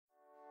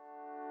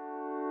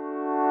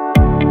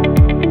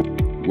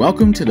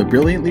Welcome to the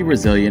Brilliantly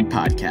Resilient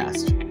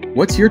podcast.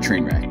 What's your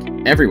train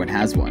wreck? Everyone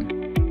has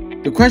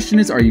one. The question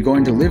is, are you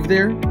going to live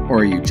there or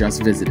are you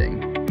just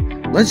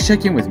visiting? Let's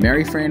check in with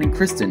Mary Fran and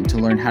Kristen to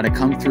learn how to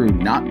come through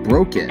not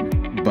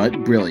broken,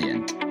 but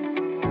brilliant.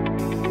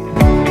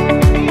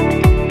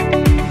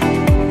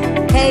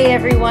 Hey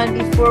everyone,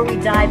 before we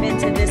dive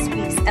into this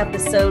week's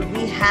episode,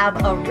 we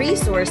have a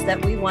resource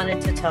that we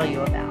wanted to tell you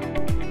about.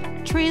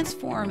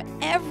 Transform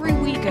every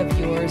week of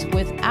yours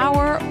with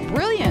our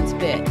Brilliance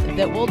Bit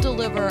that will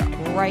deliver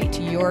right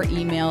to your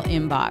email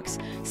inbox.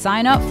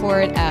 Sign up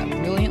for it at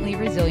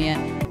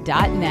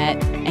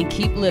brilliantlyresilient.net and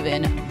keep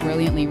living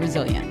brilliantly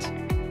resilient.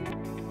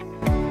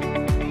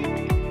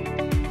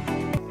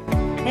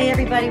 Hey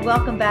everybody,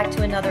 welcome back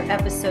to another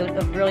episode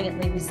of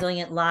Brilliantly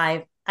Resilient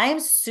Live. I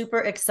am super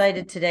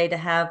excited today to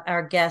have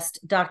our guest,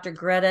 Dr.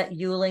 Greta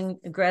Uehling.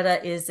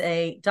 Greta is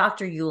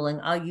Dr.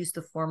 Uehling. I'll use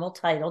the formal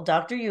title.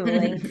 Dr.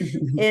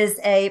 Uehling is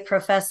a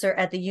professor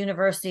at the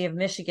University of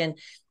Michigan.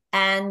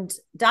 And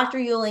Dr.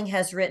 Uehling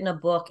has written a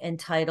book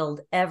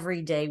entitled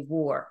Everyday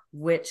War,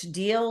 which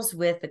deals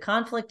with the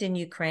conflict in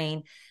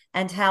Ukraine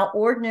and how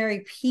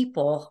ordinary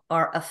people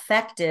are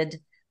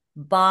affected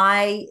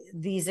by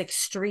these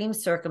extreme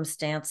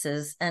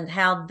circumstances and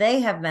how they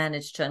have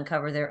managed to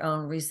uncover their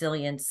own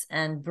resilience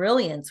and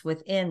brilliance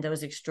within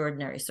those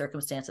extraordinary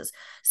circumstances.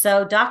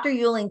 So, Dr.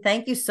 Uehling,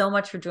 thank you so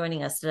much for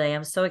joining us today.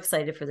 I'm so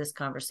excited for this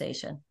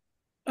conversation.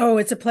 Oh,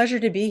 it's a pleasure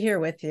to be here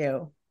with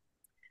you.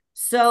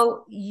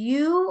 So,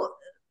 you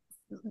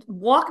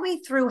walk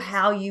me through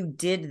how you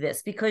did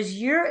this, because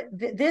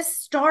this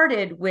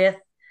started with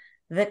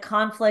the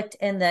conflict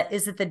in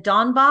is it the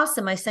Donbass?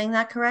 Am I saying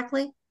that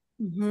correctly?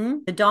 Mm-hmm.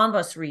 The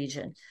Donbass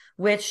region,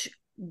 which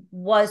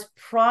was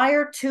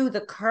prior to the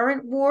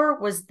current war.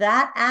 Was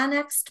that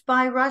annexed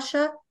by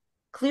Russia?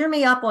 Clear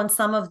me up on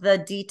some of the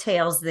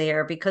details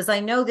there, because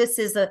I know this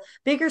is a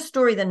bigger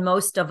story than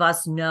most of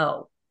us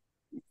know.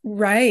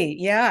 Right.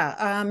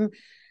 Yeah.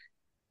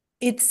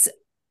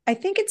 I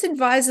think it's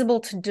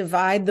advisable to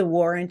divide the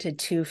war into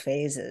two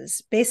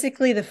phases.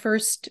 Basically, the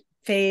first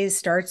phase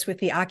starts with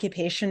the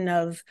occupation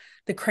of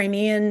the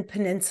Crimean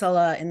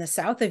Peninsula in the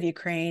south of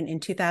Ukraine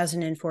in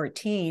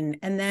 2014.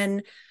 And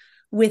then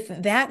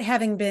with that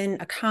having been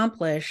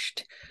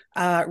accomplished,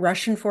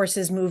 Russian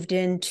forces moved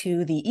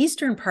into the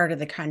eastern part of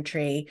the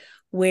country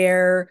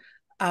where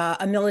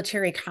a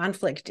military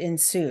conflict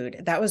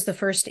ensued. That was the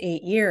first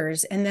 8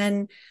 years. And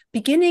then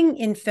beginning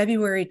in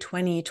February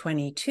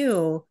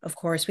 2022, of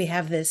course, we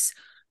have this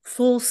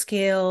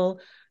full-scale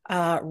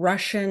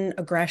Russian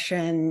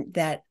aggression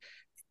that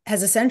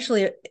has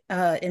essentially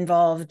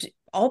involved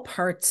all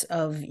parts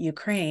of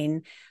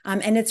Ukraine.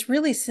 And it's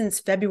really since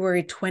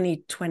February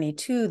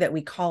 2022 that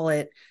we call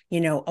it,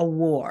 a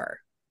war.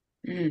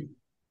 Mm.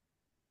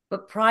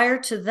 But prior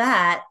to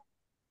that,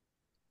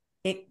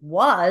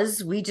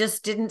 we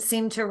just didn't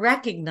seem to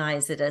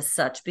recognize it as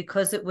such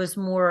because it was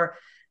more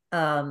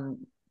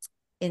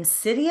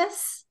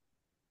insidious,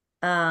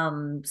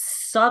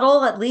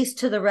 subtle, at least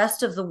to the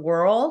rest of the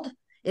world.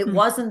 It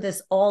wasn't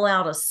this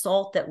all-out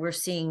assault that we're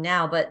seeing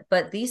now,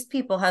 but these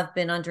people have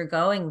been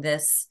undergoing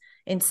this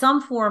in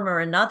some form or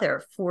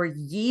another for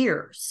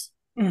years.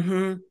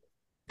 Mm-hmm.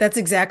 That's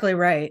exactly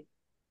right.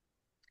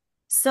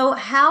 So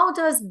how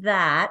does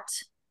that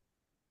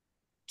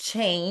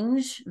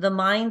change the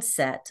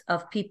mindset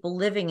of people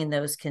living in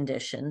those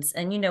conditions?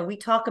 And, we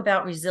talk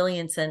about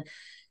resilience and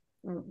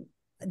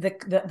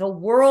the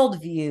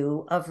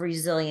worldview of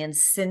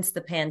resilience since the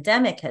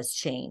pandemic has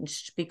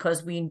changed,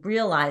 because we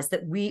realize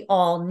that we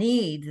all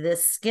need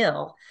this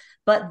skill.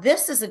 But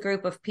this is a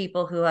group of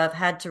people who have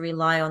had to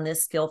rely on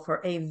this skill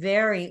for a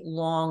very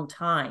long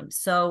time.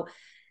 So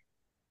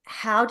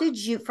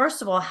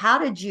first of all, how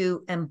did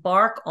you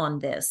embark on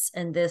this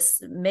and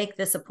make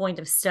this a point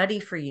of study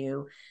for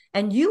you?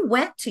 And you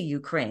went to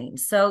Ukraine.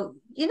 So,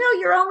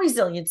 your own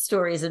resilience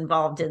story is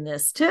involved in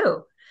this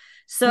too.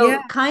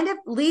 So kind of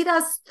lead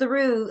us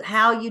through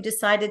how you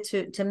decided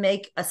to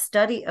make a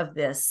study of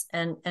this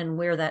and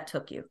where that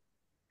took you.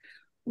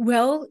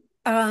 Well,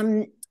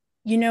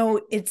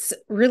 it's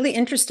really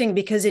interesting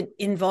because it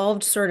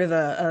involved sort of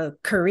a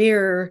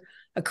career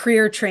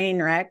train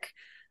wreck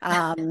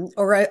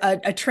or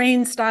a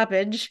train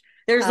stoppage.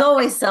 There's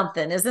always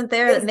something, isn't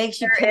there, that makes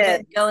you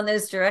pivot and go in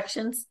those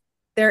directions?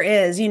 There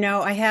is.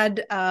 I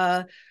had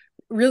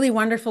really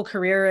wonderful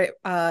career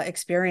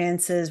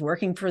experiences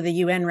working for the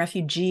UN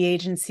Refugee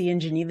Agency in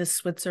Geneva,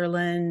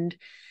 Switzerland,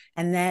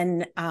 and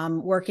then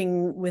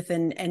working with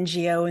an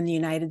NGO in the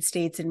United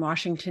States in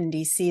Washington,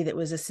 D.C. that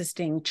was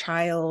assisting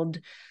child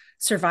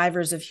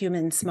survivors of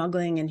human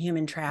smuggling and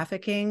human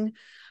trafficking.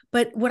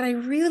 But what I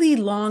really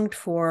longed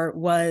for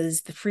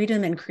was the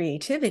freedom and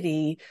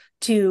creativity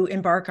to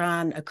embark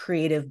on a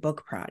creative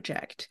book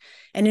project.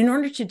 And in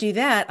order to do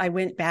that, I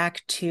went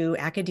back to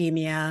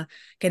academia,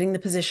 getting the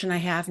position I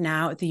have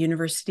now at the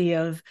University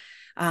of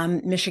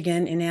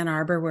Michigan in Ann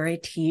Arbor, where I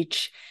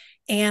teach.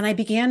 And I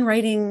began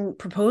writing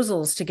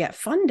proposals to get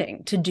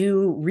funding to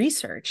do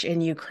research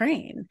in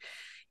Ukraine.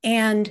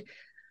 And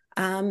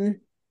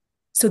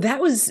so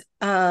that was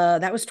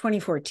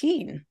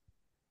 2014.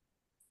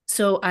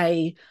 So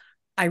I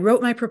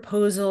wrote my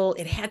proposal.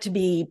 It had to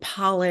be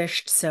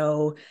polished.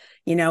 So,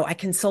 I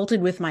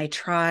consulted with my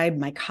tribe,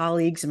 my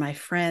colleagues, and my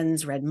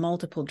friends, read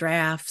multiple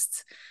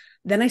drafts.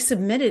 Then I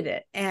submitted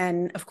it.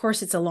 And of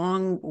course, it's a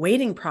long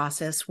waiting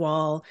process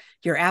while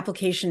your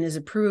application is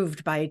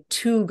approved by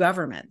two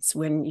governments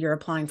when you're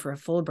applying for a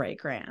Fulbright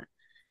grant.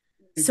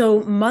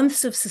 So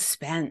months of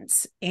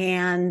suspense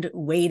and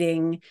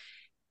waiting.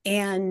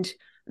 And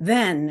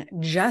then,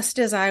 just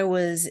as I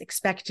was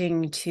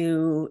expecting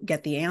to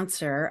get the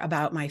answer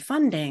about my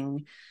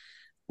funding,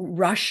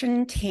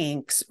 Russian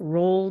tanks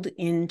rolled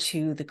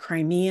into the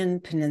Crimean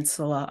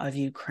Peninsula of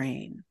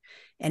Ukraine.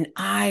 And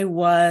I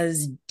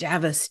was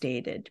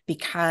devastated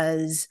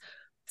because,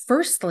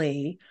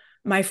 firstly,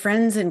 my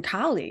friends and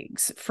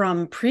colleagues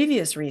from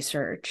previous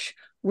research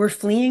were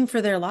fleeing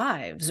for their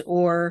lives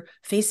or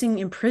facing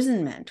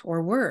imprisonment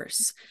or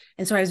worse.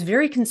 And so I was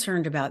very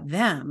concerned about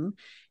them.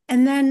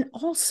 And then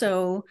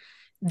also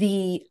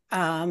the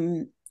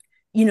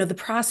the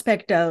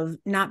prospect of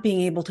not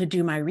being able to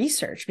do my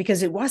research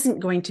because it wasn't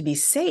going to be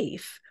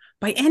safe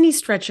by any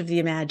stretch of the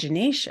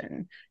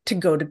imagination to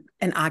go to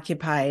an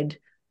occupied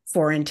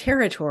foreign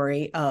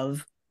territory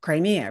of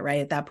Crimea, right?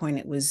 At that point,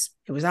 it was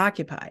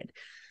occupied.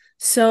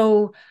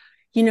 So,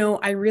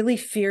 I really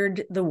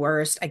feared the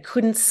worst. I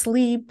couldn't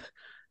sleep.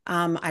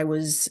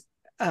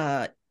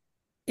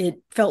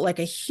 It felt like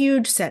a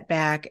huge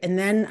setback. And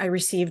then I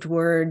received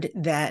word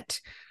that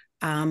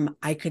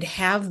I could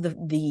have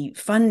the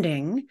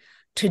funding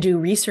to do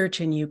research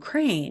in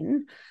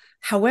Ukraine.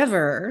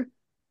 However,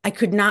 I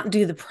could not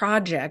do the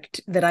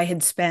project that I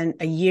had spent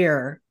a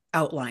year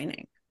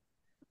outlining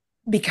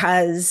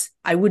because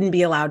I wouldn't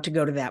be allowed to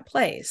go to that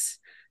place.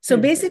 So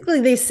basically,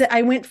 they said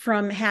I went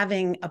from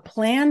having a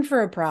plan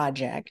for a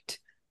project,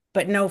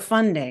 but no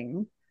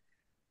funding,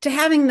 to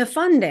having the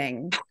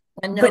funding,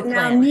 but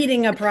now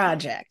needing a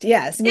project.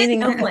 Yes, needing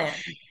no plan.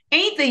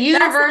 Ain't the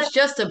universe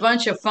just a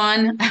bunch of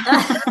fun?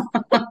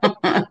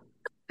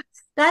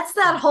 That's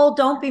that whole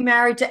don't be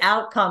married to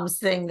outcomes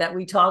thing that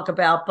we talk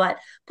about. But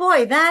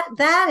boy,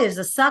 that is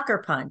a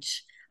sucker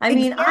punch. I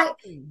mean,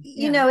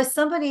 as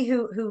somebody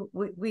who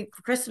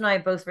Chris and I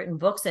have both written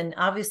books, and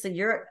obviously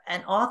you're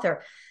an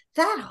author,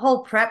 that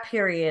whole prep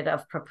period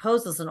of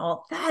proposals and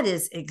all that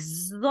is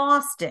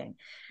exhausting.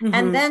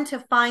 And then to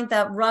find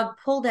that rug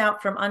pulled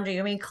out from under you.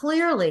 I mean,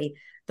 clearly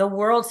the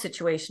world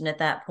situation at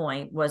that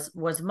point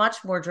was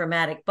much more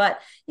dramatic, but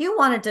you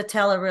wanted to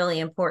tell a really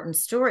important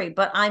story.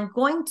 But I'm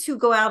going to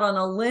go out on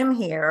a limb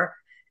here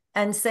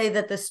and say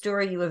that the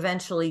story you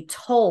eventually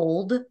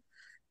told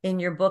in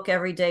your book,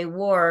 Everyday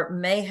War,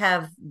 may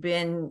have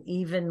been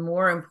even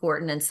more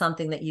important and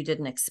something that you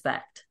didn't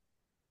expect.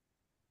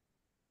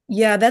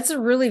 Yeah, that's a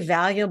really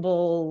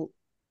valuable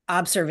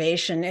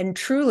observation. And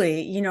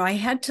truly, I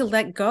had to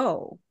let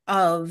go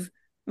of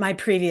my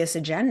previous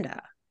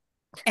agenda.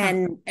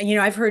 And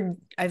I've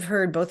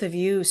heard both of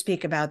you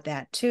speak about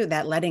that too,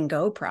 that letting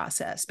go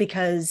process,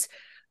 because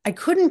I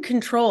couldn't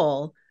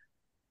control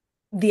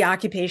the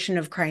occupation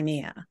of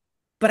Crimea,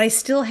 but I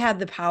still had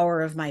the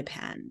power of my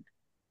pen.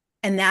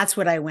 And that's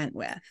what I went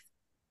with.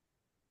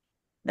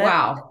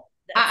 Wow.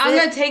 I'm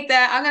going to take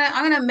that.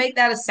 I'm going to make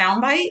that a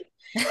soundbite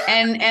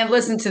and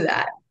listen to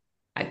that.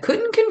 I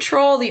couldn't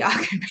control the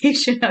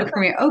occupation of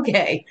Crimea.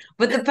 Okay.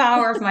 But the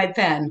power of my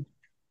pen.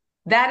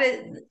 That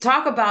is,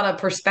 talk about a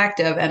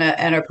perspective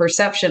and a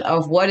perception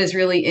of what is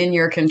really in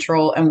your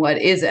control and what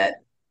isn't.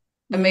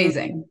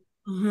 Amazing.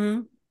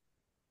 Mm-hmm.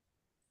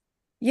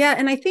 Yeah.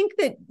 And I think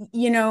that,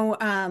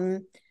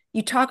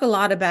 you talk a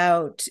lot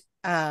about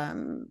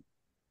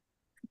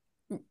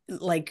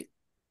like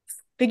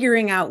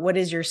figuring out what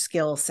is your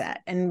skill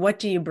set and what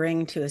do you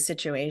bring to a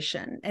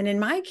situation. And in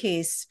my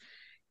case,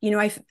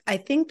 I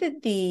think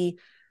that the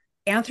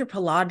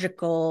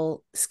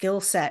anthropological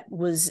skill set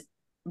was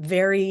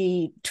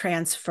very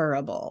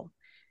transferable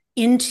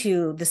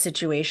into the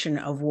situation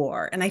of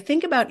war. And I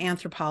think about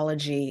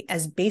anthropology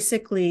as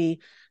basically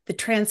the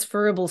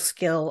transferable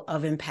skill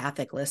of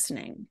empathic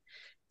listening.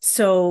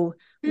 So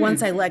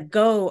once I let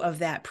go of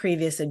that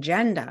previous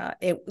agenda,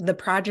 the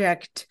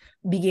project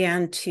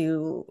began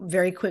to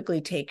very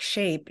quickly take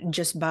shape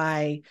just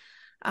by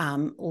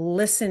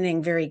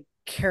listening very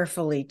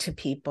carefully to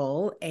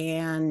people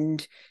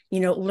and,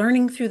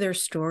 learning through their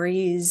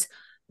stories,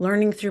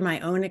 learning through my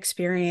own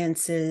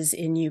experiences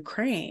in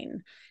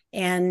Ukraine.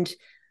 And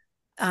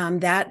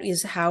that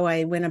is how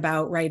I went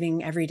about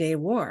writing Everyday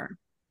War.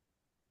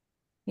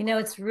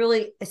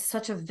 It's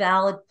such a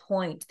valid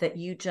point that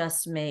you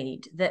just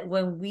made, that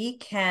when we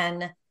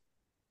can,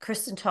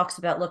 Kristen talks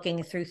about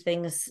looking through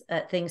things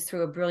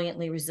through a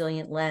brilliantly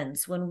resilient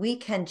lens. When we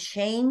can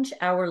change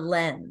our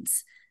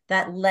lens,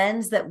 that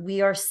lens that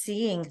we are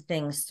seeing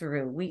things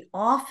through,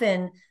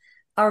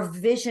 our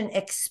vision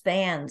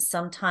expands,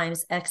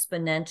 sometimes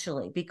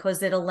exponentially,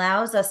 because it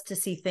allows us to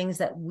see things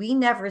that we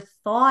never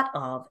thought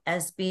of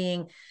as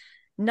being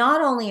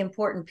not only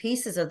important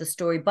pieces of the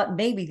story, but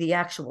maybe the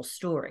actual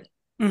story.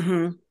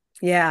 Mm-hmm.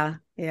 Yeah.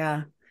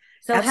 Yeah.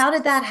 So how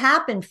did that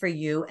happen for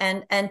you?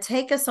 And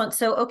take us on.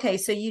 So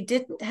you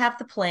didn't have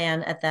the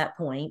plan at that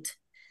point.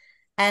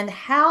 And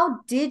how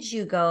did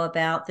you go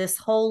about this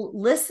whole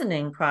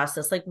listening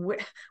process? Like,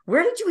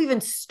 where did you even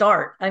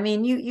start? I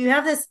mean, you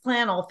have this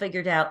plan all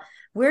figured out.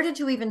 Where did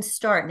you even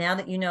start now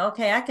that you know,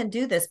 okay, I can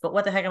do this, but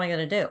what the heck am I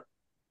going to do?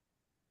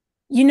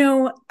 You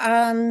know,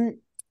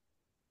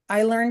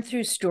 I learned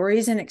through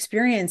stories and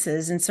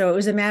experiences. And so it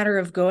was a matter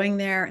of going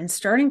there and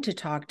starting to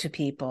talk to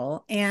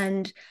people.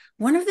 And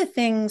one of the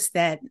things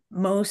that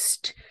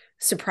most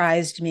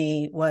surprised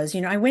me was,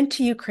 I went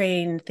to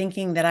Ukraine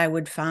thinking that I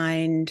would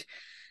find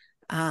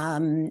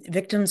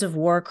victims of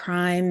war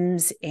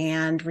crimes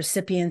and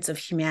recipients of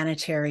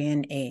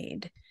humanitarian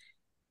aid.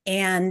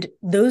 And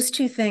those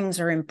two things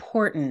are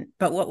important.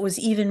 But what was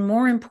even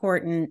more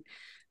important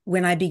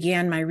when I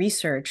began my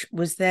research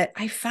was that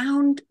I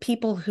found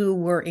people who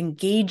were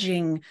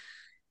engaging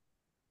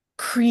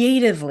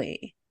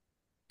creatively,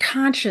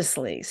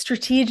 consciously,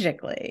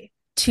 strategically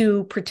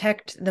to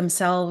protect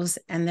themselves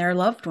and their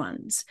loved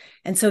ones.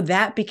 And so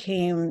that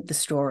became the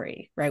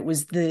story, right?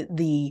 Was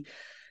the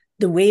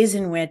ways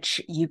in which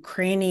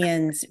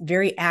Ukrainians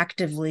very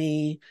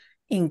actively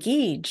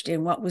engaged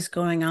in what was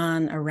going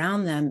on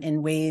around them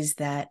in ways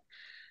that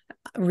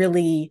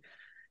really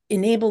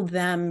enabled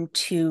them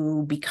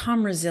to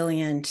become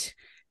resilient,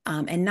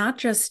 and not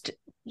just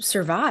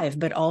survive,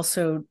 but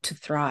also to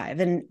thrive.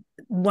 And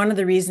one of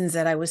the reasons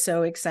that I was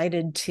so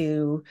excited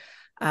to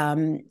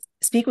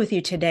speak with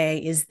you today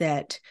is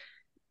that,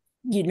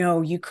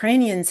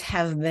 Ukrainians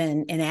have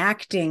been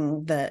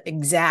enacting the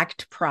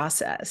exact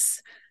process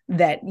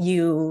that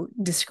you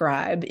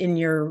describe in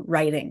your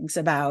writings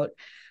about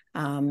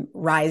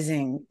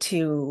rising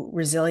to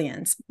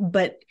resilience.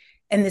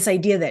 And this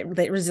idea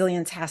that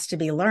resilience has to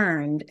be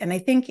learned. And I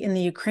think in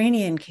the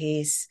Ukrainian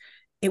case,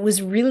 it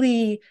was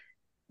really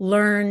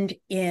learned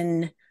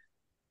in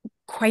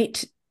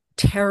quite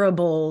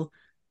terrible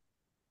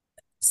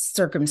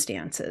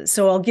circumstances.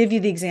 So I'll give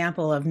you the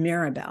example of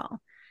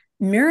Mirabel.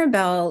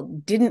 Mirabel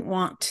didn't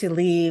want to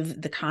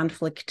leave the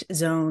conflict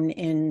zone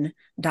in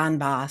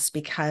Donbass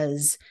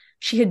because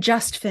she had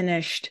just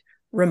finished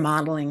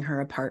remodeling her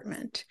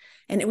apartment.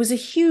 And it was a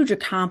huge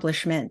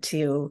accomplishment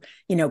to,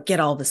 get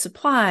all the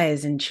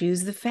supplies and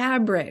choose the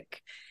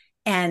fabric.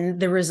 And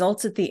the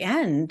results at the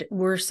end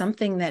were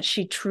something that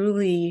she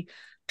truly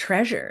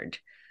treasured.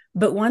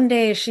 But one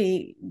day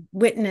she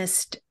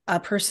witnessed a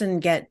person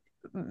get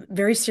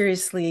very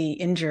seriously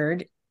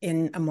injured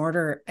in a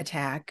mortar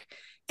attack,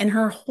 and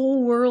her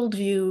whole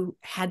worldview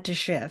had to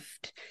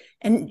shift.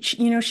 And,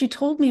 she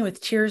told me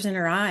with tears in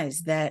her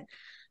eyes that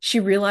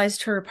she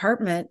realized her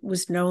apartment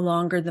was no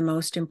longer the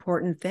most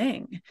important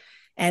thing.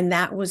 And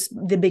that was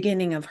the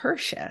beginning of her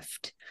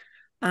shift.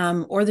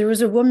 Or there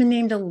was a woman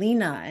named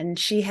Alina, and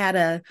she had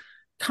a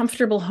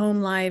comfortable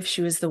home life.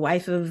 She was the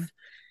wife of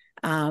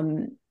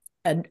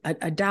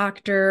a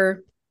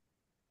doctor,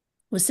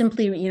 was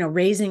simply,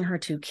 raising her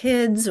two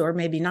kids, or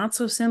maybe not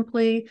so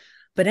simply.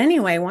 But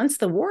anyway, once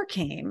the war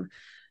came,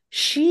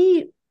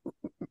 she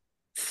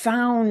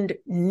found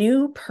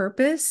new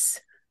purpose,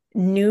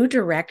 new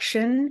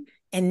direction,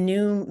 and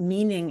new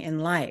meaning in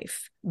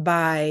life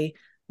by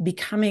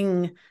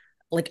becoming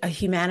like a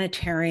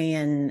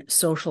humanitarian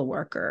social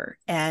worker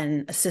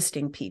and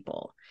assisting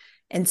people.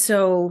 And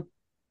so,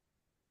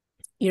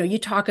 you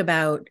talk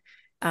about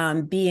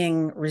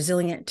being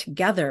resilient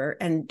together,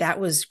 and that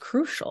was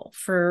crucial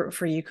for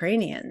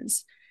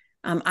Ukrainians.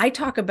 I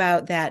talk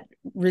about that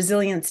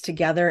resilience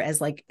together as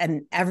like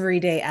an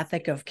everyday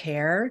ethic of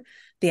care.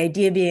 The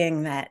idea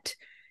being that,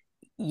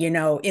 in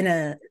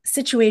a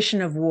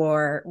situation of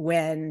war,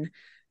 when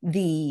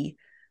the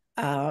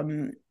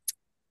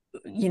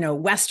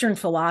Western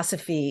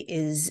philosophy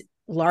is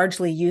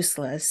largely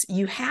useless,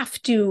 you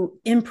have to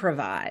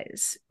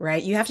improvise,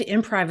 right? You have to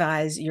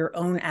improvise your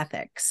own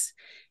ethics,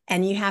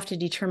 and you have to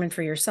determine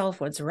for yourself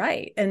what's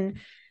right. And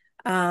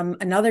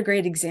another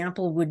great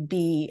example would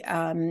be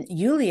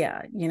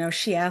Yulia.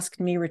 She asked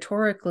me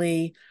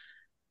rhetorically,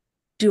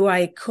 do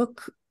I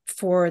cook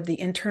for the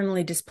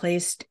internally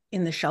displaced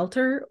in the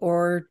shelter,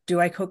 or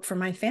do I cook for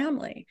my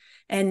family?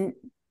 And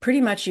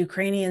pretty much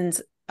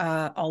Ukrainians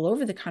all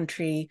over the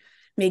country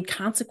made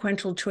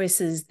consequential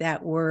choices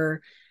that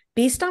were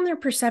based on their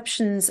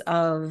perceptions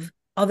of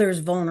others'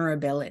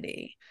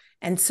 vulnerability.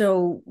 And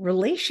so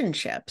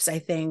relationships, I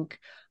think,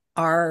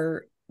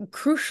 are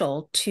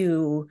crucial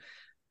to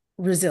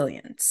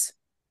resilience.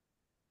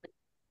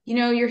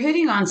 You're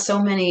hitting on so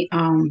many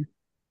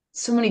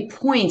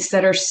points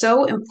that are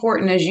so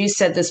important, as you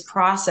said, this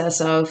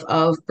process of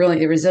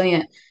brilliantly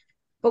resilient.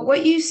 But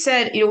what you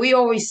said, we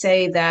always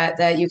say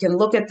that you can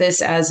look at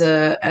this as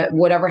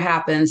whatever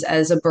happens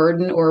as a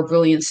burden or a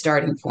brilliant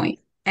starting point.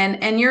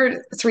 And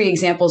your three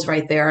examples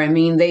right there, I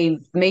mean, they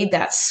made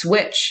that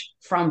switch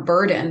from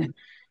burden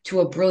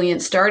to a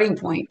brilliant starting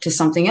point to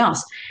something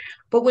else.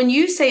 But when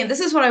you say, and this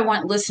is what I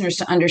want listeners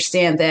to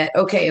understand, that,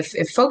 okay,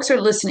 if folks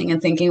are listening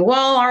and thinking,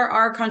 well,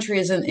 our country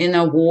isn't in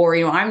a war,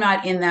 I'm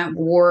not in that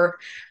war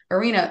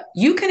arena,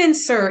 you can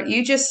insert,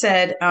 you just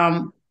said,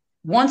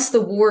 once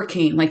the war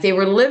came, like they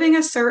were living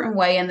a certain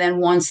way. And then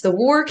once the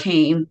war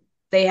came,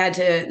 they had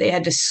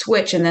to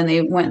switch, and then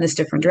they went in this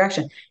different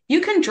direction.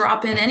 You can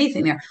drop in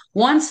anything there.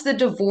 Once the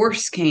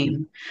divorce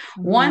came,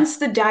 once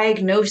the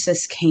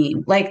diagnosis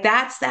came, like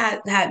that's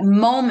that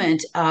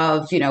moment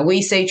of,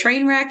 we say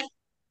train wreck,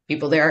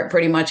 people there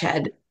pretty much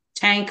had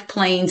tank,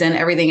 planes, and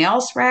everything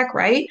else wreck,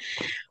 right?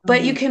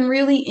 But you can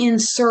really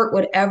insert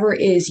whatever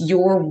is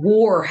your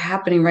war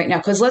happening right now.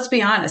 Because let's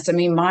be honest, I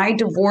mean, my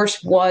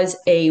divorce was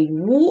a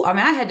war. I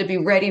mean, I had to be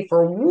ready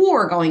for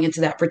war going into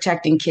that,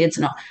 protecting kids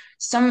and all.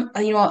 Someone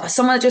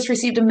that just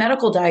received a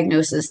medical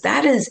diagnosis,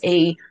 that is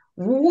a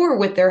war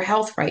with their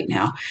health right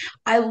now.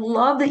 I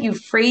love that you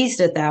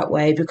phrased it that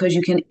way, because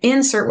you can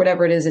insert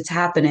whatever it is that's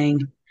happening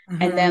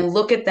and then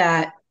look at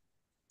that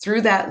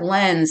through that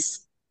lens.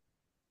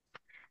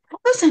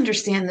 Help us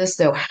understand this,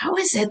 though. How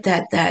is it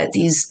that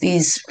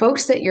these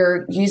folks that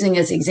you're using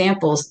as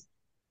examples,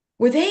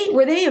 were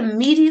they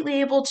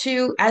immediately able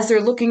to, as they're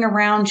looking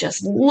around,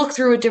 just look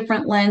through a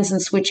different lens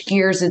and switch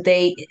gears?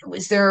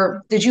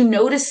 Did you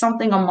notice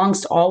something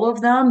amongst all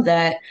of them?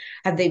 That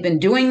have they been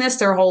doing this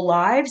their whole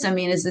lives? I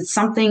mean, is it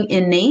something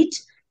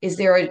innate? Is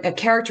there a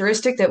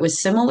characteristic that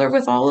was similar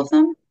with all of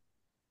them?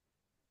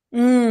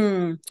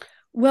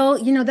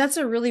 Well, that's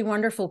a really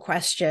wonderful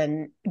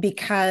question,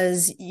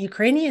 because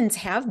Ukrainians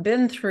have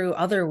been through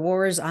other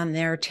wars on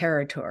their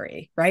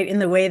territory, right? In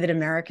the way that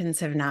Americans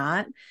have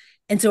not.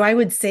 And so I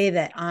would say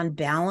that on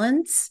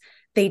balance,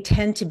 they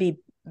tend to be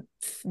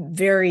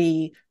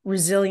very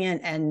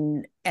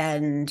resilient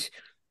and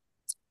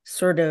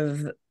sort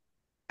of,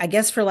 I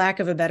guess, for lack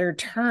of a better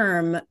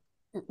term,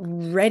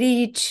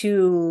 ready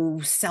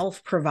to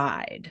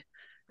self-provide.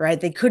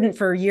 Right?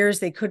 For years,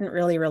 they couldn't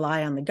really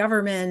rely on the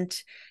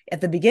government. At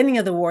the beginning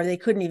of the war, they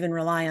couldn't even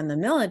rely on the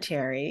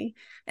military.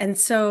 And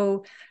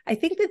so I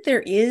think that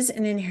there is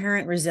an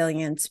inherent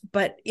resilience,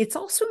 but it's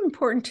also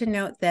important to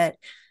note that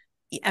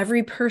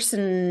every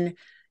person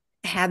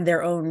had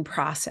their own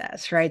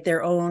process, right?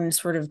 Their own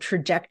sort of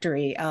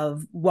trajectory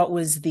of what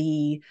was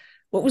the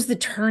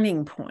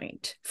turning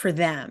point for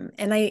them.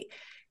 And I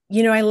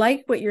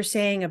like what you're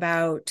saying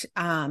about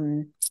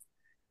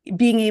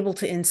being able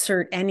to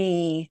insert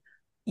any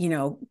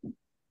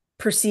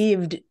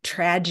perceived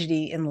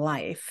tragedy in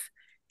life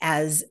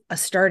as a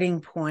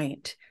starting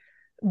point,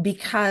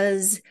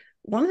 because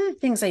one of the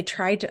things I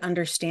tried to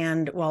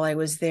understand while I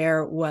was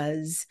there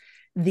was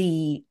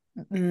the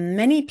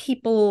many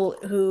people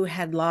who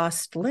had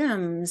lost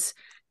limbs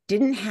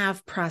didn't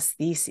have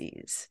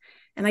prostheses.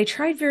 And I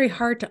tried very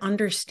hard to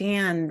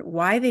understand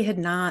why they had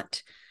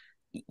not,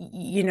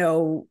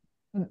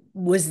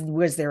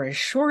 was there a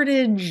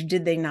shortage?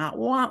 Did they not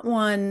want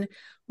one?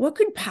 What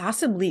could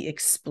possibly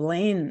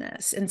explain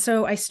this? And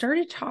so I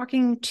started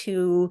talking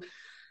to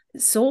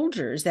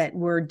soldiers that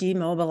were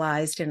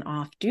demobilized and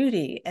off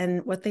duty.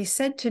 And what they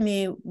said to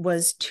me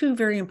was two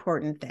very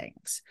important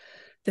things.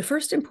 The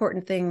first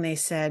important thing they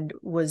said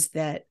was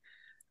that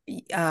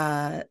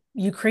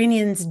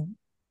Ukrainians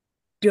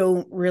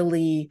don't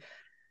really,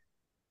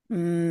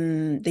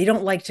 they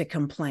don't like to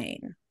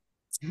complain.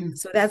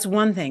 So that's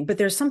one thing, but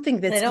there's something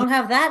that's... They don't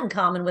have that in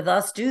common with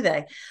us, do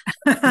they?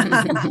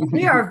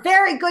 We are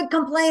very good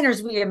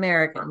complainers, we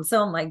Americans.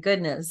 Oh my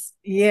goodness.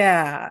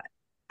 Yeah.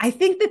 I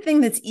think the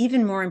thing that's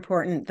even more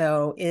important,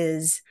 though,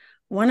 is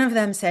one of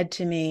them said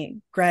to me,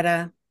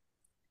 Greta,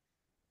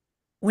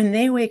 when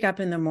they wake up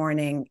in the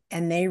morning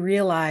and they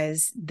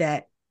realize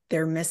that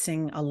they're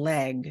missing a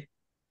leg,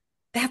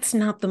 that's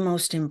not the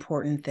most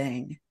important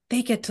thing.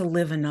 They get to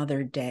live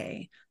another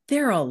day.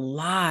 They're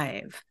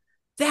alive.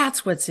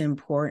 That's what's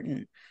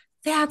important.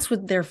 That's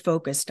what they're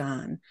focused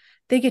on.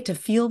 They get to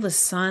feel the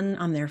sun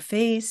on their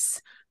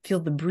face, feel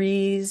the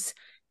breeze,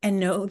 and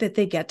know that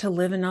they get to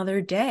live another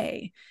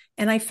day.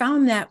 And I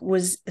found that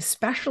was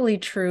especially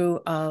true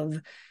of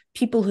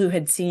people who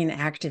had seen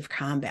active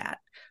combat,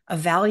 a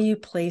value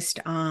placed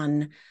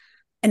on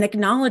an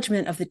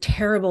acknowledgement of the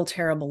terrible,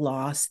 terrible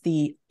loss,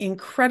 the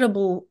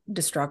incredible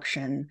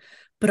destruction,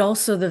 but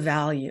also the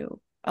value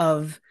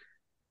of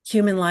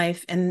human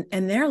life and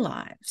their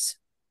lives.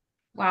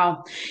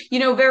 Wow.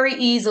 Very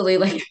easily,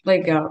 like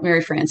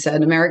Mary Fran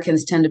said,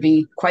 Americans tend to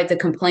be quite the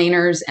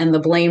complainers and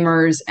the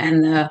blamers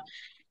and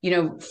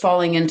the,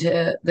 falling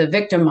into the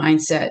victim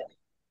mindset.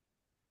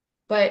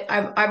 But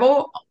I've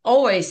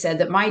always said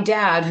that my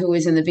dad, who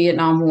was in the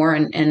Vietnam War,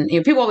 and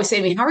people always say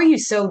to me, how are you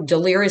so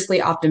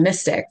deliriously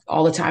optimistic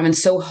all the time and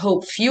so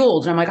hope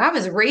fueled? And I'm like, I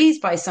was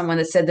raised by someone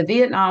that said the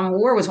Vietnam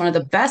War was one of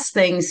the best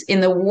things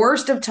in the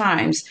worst of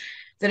times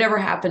that ever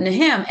happened to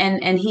him.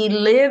 And he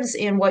lives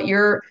in what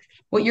you're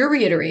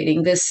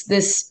reiterating,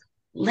 this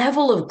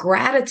level of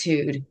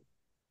gratitude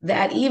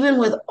that even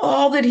with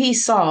all that he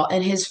saw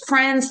and his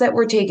friends that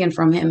were taken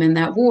from him in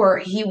that war,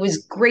 he was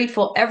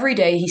grateful every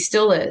day. He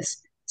still is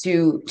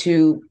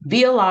to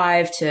be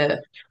alive, to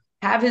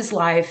have his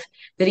life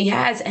that he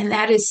has. And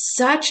it is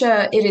such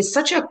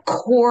a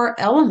core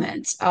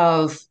element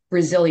of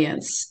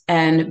resilience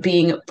and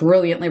being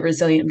brilliantly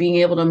resilient, being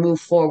able to move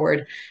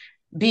forward,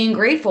 being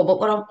grateful. But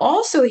what I'm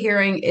also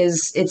hearing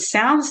is, it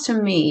sounds to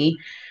me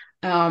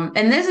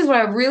And this is what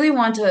I really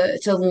want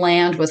to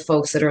land with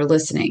folks that are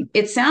listening.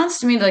 It sounds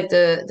to me like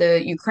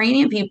the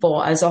Ukrainian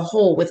people as a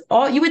whole, with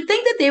all, you would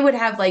think that they would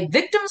have like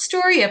victim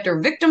story after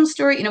victim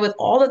story, with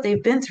all that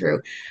they've been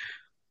through.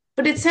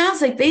 But it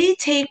sounds like they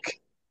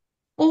take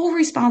full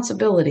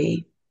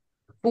responsibility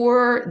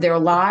for their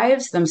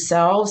lives,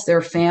 themselves,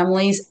 their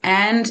families,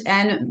 and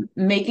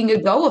making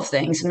a go of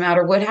things no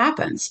matter what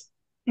happens.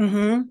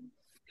 Mm-hmm.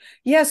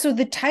 Yeah. So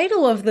the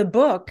title of the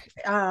book,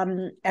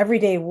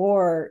 Everyday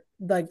War,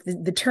 like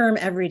the term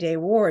everyday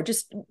war,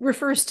 just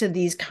refers to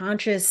these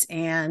conscious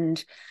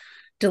and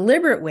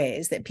deliberate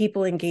ways that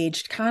people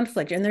engaged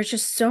conflict. And there's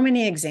just so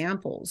many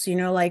examples,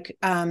 like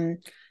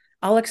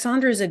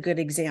Alexandra is a good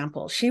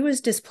example. She was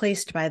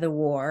displaced by the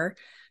war.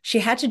 She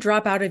had to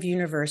drop out of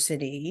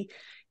university.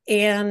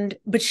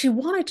 But she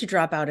wanted to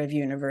drop out of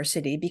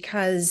university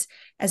because,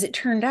 as it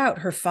turned out,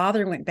 her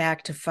father went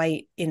back to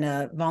fight in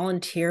a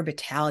volunteer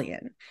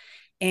battalion.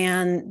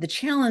 And the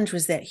challenge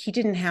was that he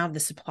didn't have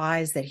the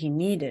supplies that he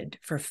needed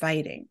for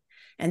fighting.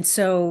 And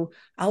so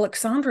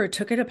Alexandra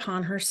took it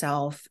upon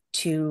herself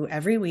to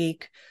every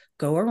week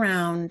go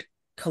around,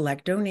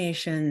 collect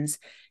donations,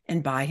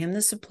 and buy him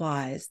the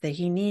supplies that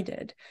he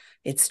needed.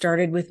 It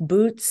started with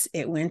boots,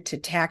 it went to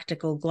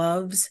tactical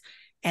gloves,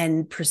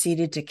 and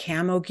proceeded to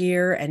camo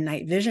gear and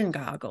night vision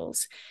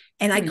goggles.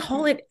 And I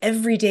call it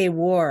everyday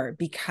war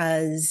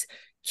because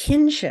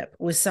kinship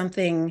was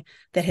something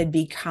that had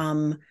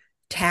become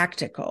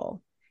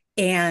tactical.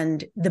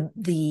 And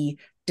the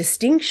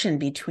distinction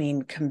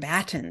between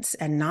combatants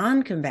and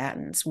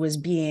non-combatants was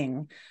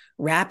being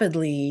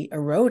rapidly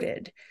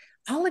eroded.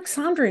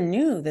 Alexandra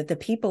knew that the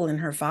people in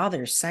her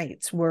father's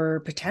sights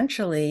were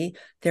potentially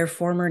their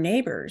former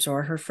neighbors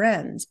or her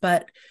friends,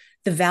 but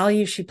the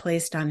value she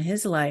placed on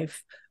his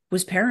life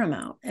was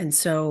paramount. And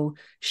so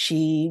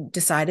she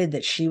decided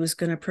that she was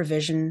going to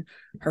provision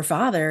her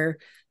father,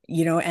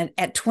 and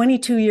at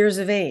 22 years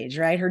of age,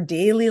 right? Her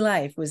daily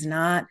life was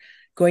not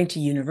going to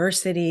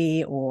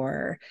university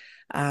or,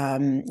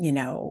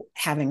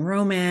 having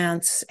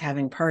romance,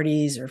 having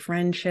parties or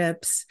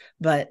friendships,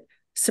 but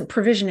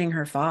provisioning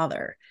her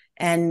father.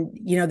 And,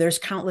 there's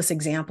countless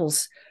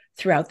examples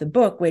throughout the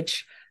book,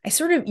 which I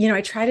sort of,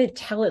 I try to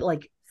tell it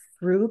like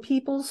through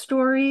people's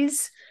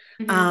stories,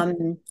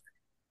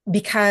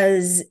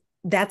 because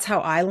that's how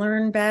I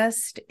learn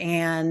best.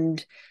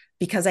 And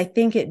because I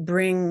think it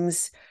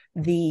brings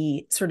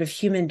the sort of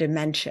human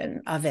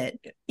dimension of it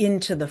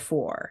into the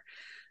fore,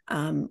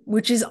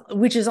 which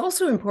is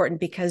also important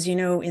because,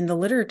 in the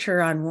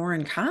literature on war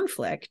and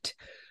conflict,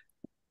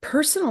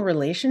 personal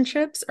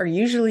relationships are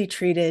usually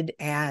treated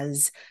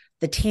as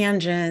the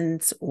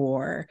tangents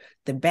or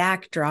the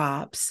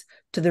backdrops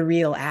to the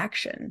real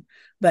action.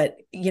 But,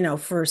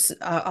 for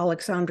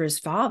Alexandra's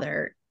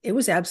father, it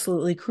was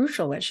absolutely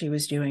crucial what she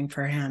was doing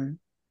for him.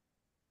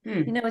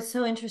 It's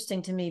so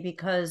interesting to me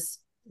because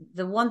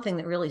the one thing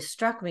that really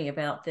struck me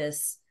about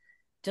this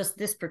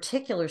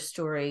particular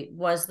story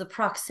was the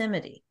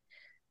proximity.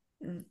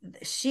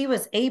 She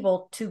was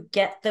able to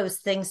get those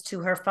things to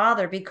her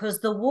father because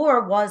the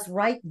war was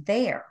right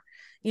there.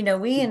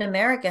 We in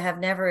America have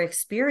never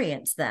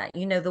experienced that.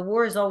 The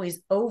war is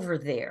always over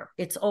there.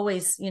 It's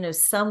always,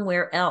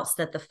 somewhere else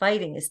that the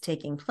fighting is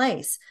taking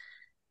place.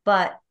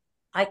 But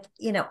I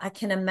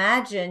can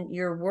imagine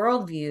your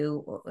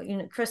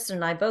worldview. Kristen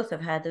and I both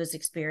have had those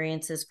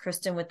experiences.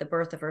 Kristen with the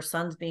birth of her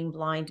sons being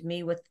blind,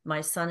 me with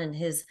my son and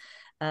his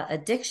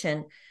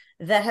addiction,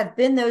 that have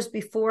been those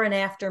before and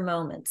after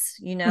moments.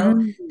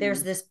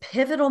 There's this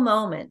pivotal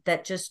moment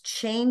that just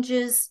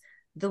changes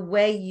the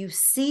way you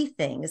see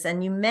things.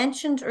 And you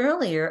mentioned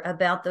earlier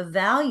about the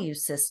value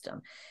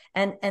system.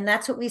 And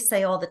that's what we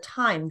say all the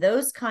time.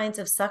 Those kinds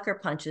of sucker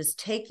punches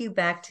take you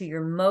back to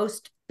your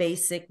most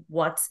basic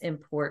what's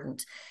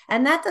important.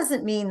 And that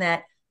doesn't mean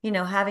that,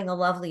 having a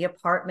lovely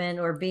apartment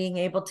or being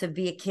able to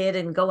be a kid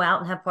and go out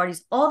and have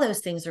parties, all those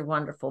things are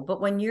wonderful. But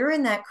when you're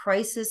in that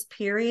crisis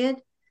period,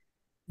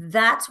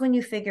 that's when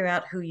you figure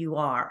out who you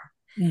are.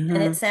 And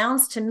it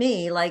sounds to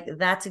me like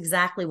that's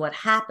exactly what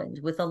happened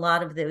with a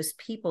lot of those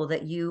people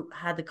that you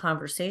had the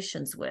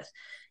conversations with.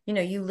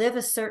 You live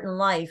a certain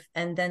life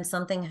and then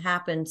something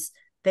happens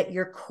that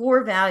your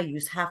core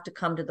values have to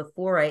come to the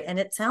fore. And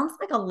it sounds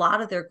like a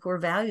lot of their core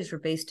values were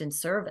based in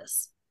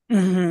service.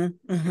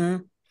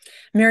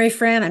 Mary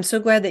Fran, I'm so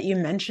glad that you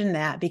mentioned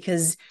that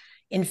because,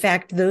 in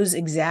fact, those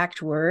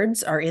exact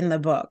words are in the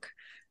book.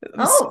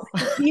 Oh,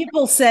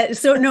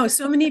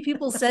 so many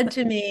people said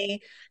to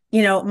me,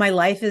 my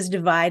life is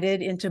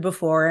divided into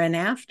before and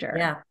after.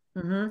 Yeah.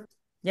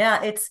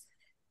 Yeah.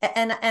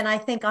 And I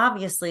think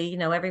obviously,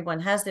 everyone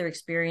has their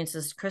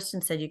experiences.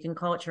 Kristen said you can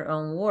call it your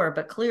own war,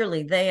 but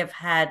clearly they have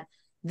had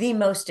the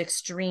most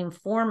extreme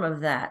form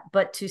of that.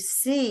 But to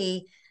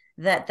see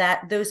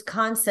that those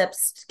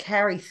concepts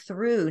carry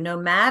through no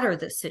matter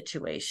the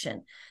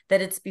situation,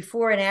 that it's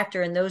before and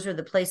after, and those are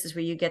the places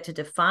where you get to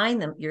define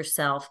them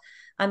yourself.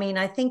 I mean,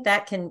 I think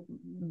that can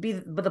be,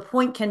 but the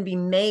point can be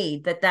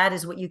made that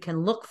is what you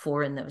can look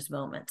for in those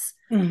moments,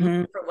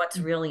 for what's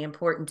really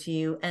important to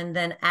you, and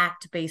then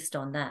act based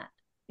on that.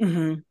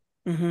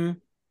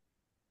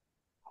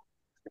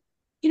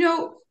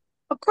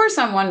 Of course,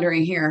 I'm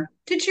wondering here,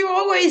 did you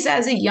always,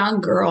 as a young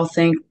girl,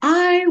 think,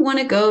 I want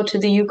to go to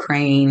the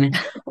Ukraine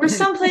or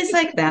someplace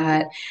like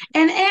that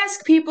and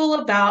ask people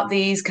about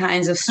these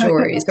kinds of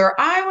stories? Or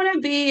I want to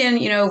be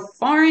in,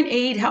 foreign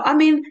aid. I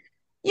mean,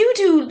 you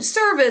do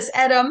service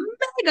at a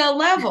mega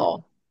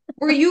level.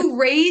 Were you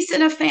raised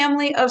in a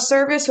family of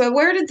service?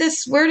 Where did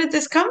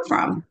this come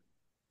from?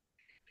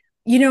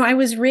 I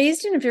was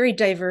raised in a very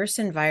diverse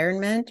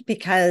environment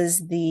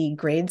because the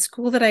grade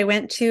school that I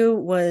went to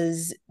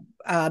was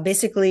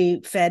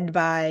basically fed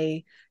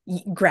by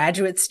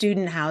graduate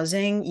student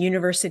housing,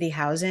 university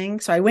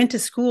housing. So I went to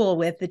school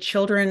with the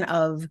children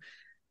of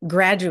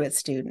graduate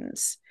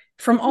students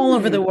from all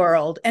over the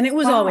world, and it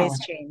was Wow. always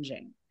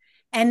changing.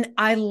 And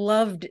I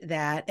loved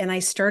that. And I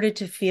started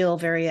to feel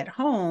very at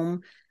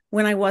home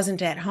when I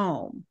wasn't at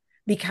home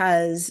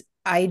because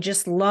I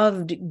just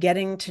loved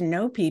getting to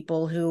know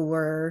people who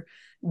were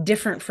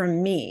different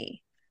from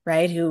me,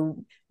 right?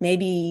 Who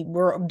maybe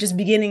were just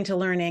beginning to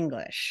learn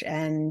English.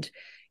 And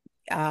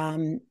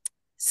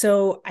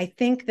so I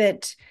think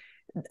that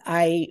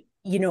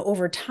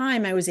over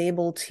time, I was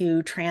able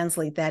to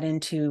translate that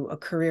into a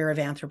career of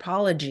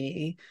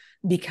anthropology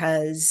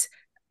because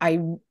I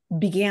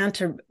began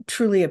to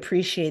truly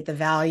appreciate the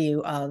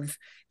value of,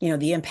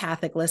 the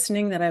empathic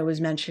listening that I was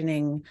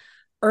mentioning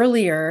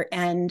earlier.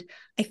 And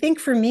I think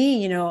for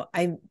me,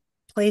 I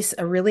place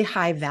a really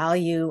high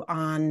value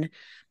on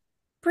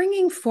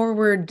bringing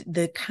forward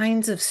the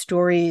kinds of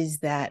stories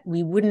that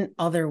we wouldn't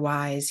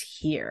otherwise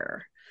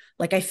hear.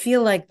 Like, I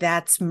feel like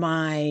that's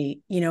my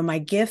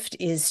gift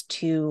is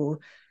to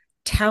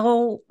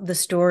tell the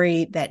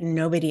story that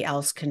nobody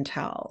else can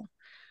tell,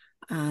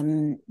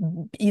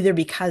 either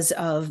because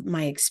of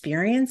my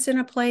experience in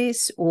a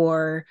place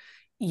or,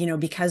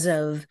 because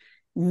of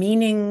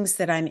meanings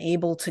that I'm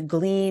able to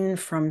glean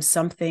from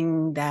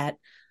something that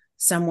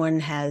someone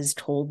has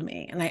told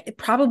me. And that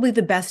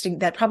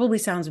probably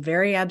sounds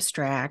very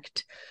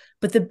abstract,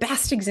 but the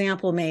best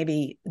example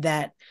maybe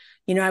that,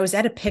 I was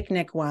at a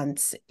picnic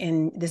once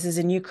this is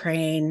in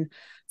Ukraine.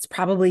 It's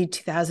probably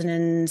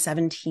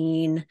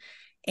 2017.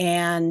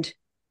 And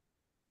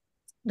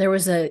there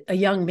was a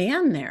young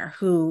man there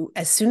who,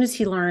 as soon as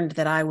he learned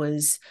that I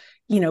was,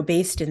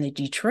 based in the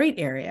Detroit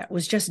area,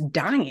 was just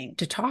dying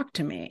to talk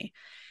to me.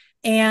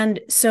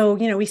 And so,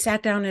 we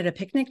sat down at a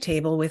picnic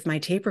table with my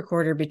tape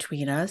recorder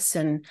between us.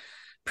 And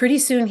pretty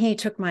soon he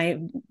took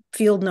my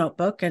field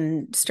notebook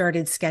and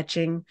started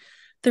sketching.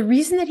 The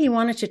reason that he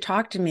wanted to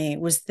talk to me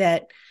was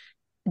that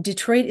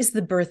Detroit is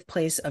the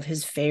birthplace of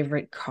his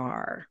favorite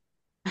car,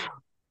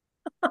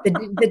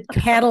 the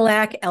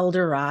Cadillac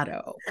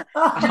Eldorado.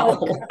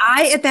 Oh,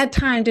 I, at that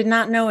time, did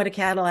not know what a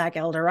Cadillac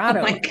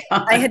Eldorado my was.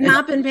 God. I had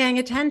not been paying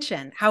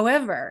attention.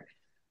 However,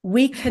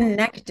 we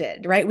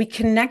connected, right? We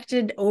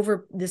connected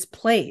over this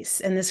place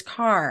and this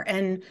car.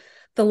 And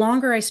the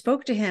longer I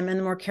spoke to him and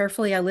the more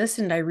carefully I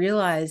listened, I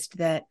realized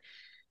that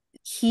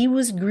he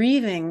was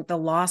grieving the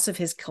loss of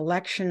his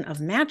collection of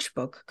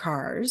matchbook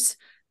cars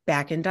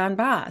back in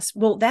Donbass.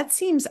 Well, that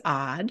seems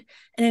odd.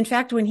 And in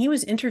fact, when he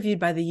was interviewed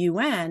by the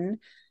UN,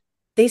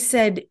 they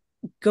said,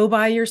 go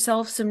buy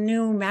yourself some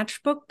new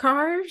matchbook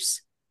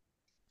cars.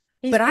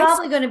 He's But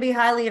probably going to be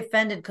highly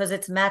offended because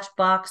it's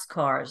Matchbox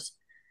cars.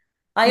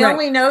 I Right.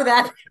 only know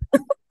that.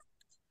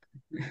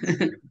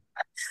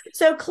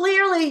 So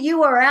clearly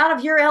you are out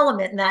of your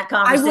element in that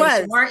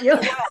conversation, weren't you?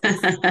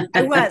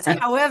 I was.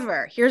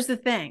 However, here's the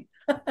thing.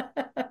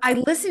 I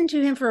listened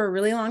to him for a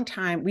really long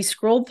time. We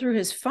scrolled through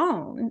his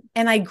phone,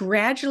 and I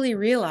gradually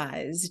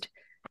realized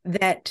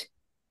that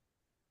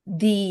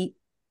the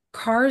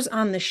cars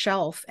on the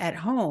shelf at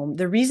home,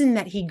 the reason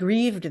that he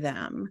grieved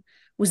them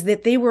was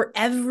that they were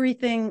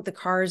everything the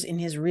cars in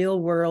his real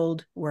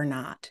world were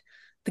not.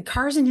 The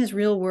cars in his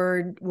real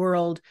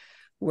world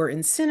were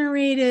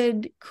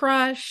incinerated,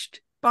 crushed,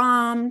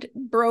 bombed,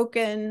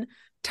 broken,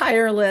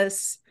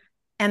 tireless,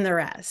 and the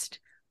rest.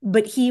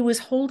 But he was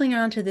holding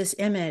on to this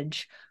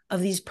image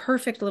of these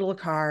perfect little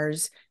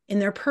cars in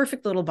their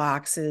perfect little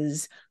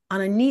boxes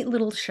on a neat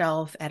little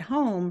shelf at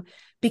home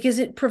because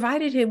it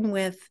provided him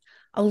with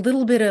a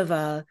little bit of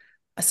a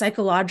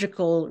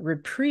psychological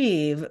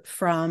reprieve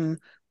from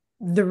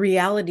the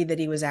reality that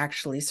he was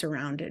actually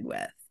surrounded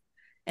with.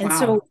 And Wow.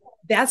 so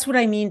that's what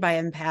I mean by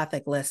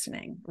empathic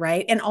listening,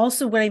 right? And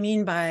also what I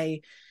mean by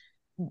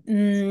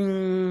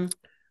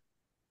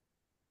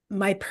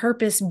my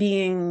purpose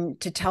being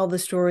to tell the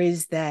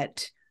stories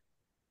that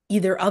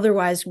either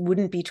otherwise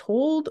wouldn't be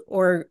told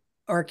or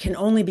can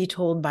only be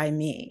told by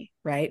me,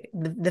 right?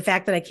 The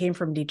fact that I came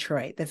from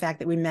Detroit, the fact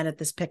that we met at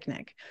this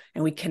picnic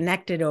and we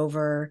connected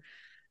over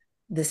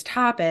this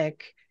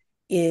topic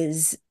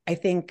is, I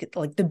think,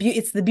 like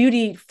it's the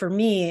beauty for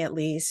me, at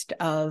least,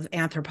 of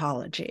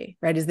anthropology,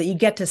 right? Is that you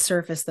get to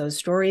surface those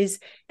stories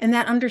and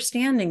that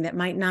understanding that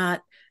might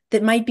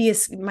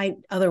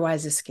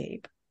otherwise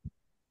escape.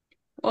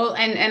 Well,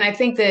 and I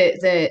think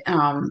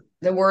that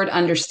the word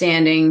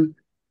understanding,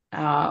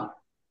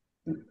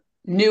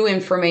 new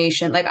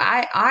information, like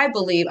I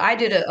believe I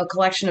did a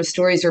collection of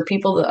stories or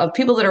people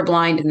that are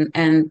blind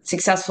and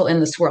successful in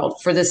this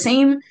world for the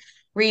same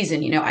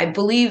reason. I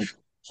believe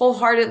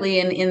wholeheartedly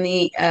in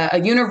the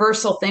a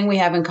universal thing we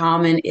have in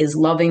common is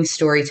loving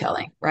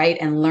storytelling, right?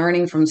 And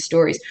learning from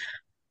stories.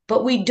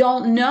 But we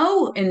don't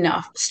know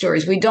enough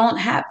stories.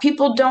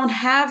 People don't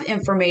have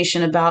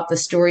information about the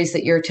stories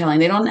that you're telling.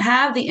 They don't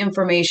have the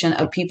information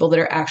of people that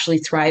are actually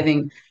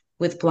thriving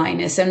with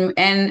blindness.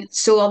 And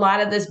so a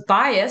lot of this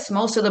bias,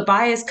 most of the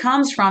bias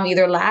comes from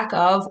either lack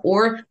of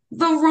or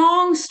the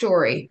wrong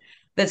story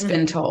that's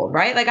been told,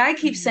 right? Like I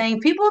keep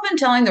saying, people have been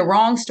telling the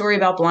wrong story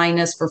about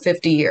blindness for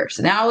 50 years.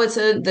 Now it's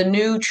the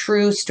new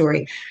true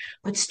story.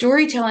 But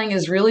storytelling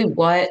is really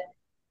what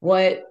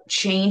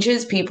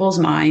changes people's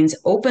minds,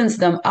 opens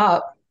them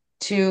up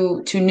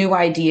to new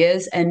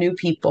ideas and new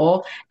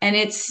people, and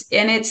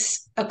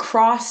it's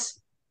across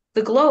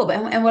the globe.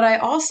 And what I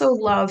also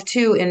love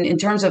too, in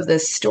terms of the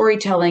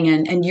storytelling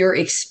and your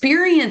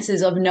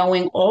experiences of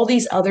knowing all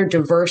these other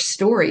diverse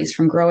stories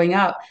from growing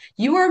up,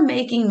 you are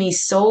making me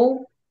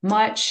so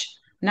much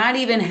not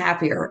even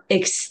happier,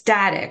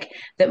 ecstatic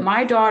that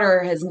my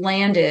daughter has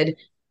landed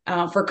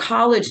for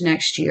college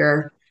next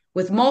year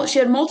she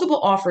had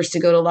multiple offers to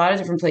go to a lot of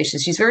different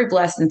places. She's very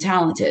blessed and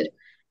talented.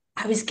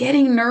 I was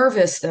getting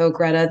nervous though,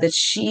 Greta,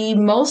 that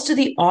most of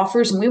the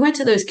offers, when we went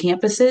to those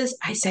campuses,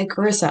 I said,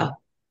 Carissa,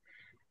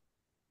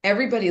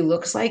 everybody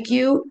looks like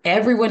you.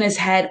 Everyone has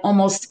had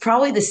almost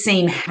probably the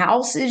same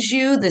house as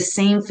you, the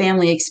same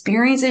family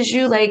experience as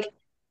you. Like,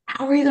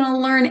 how are you going to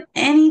learn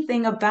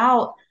anything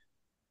about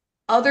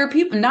other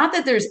people? Not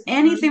that there's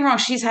anything wrong.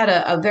 She's had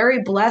a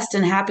very blessed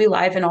and happy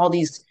life, and all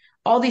these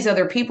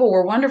other people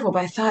were wonderful.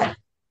 But I thought,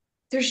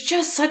 there's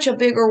just such a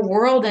bigger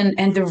world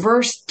and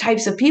diverse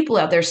types of people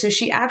out there. So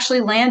she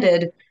actually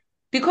landed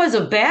because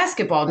of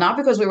basketball, not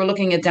because we were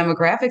looking at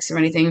demographics or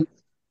anything,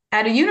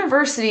 at a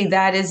university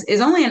that is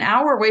only an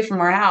hour away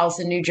from our house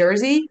in New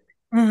Jersey.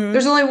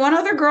 There's only one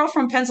other girl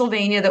from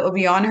Pennsylvania that would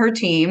be on her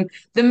team.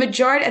 The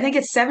majority, I think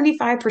it's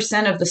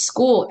 75% of the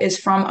school is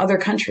from other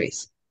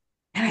countries.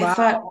 And I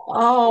thought, Wow.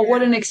 oh,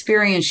 what Yeah. an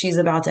experience she's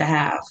about to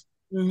have.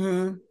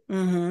 Mm-hmm.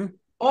 Mm-hmm.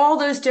 All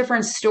those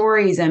different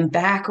stories and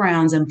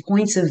backgrounds and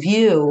points of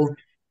view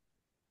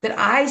that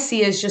I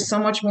see as just so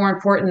much more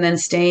important than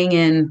staying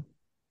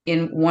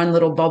in one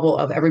little bubble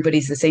of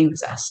everybody's the same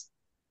as us.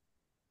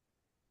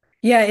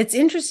 Yeah, it's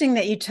interesting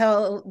that you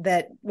tell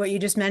that what you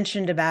just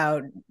mentioned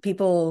about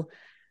people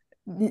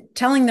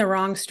telling the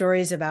wrong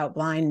stories about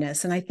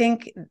blindness. And I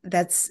think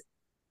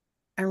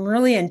I'm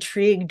really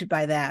intrigued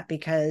by that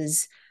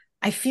because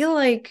I feel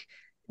like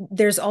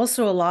there's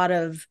also a lot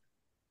of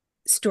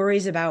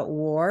stories about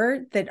war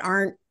that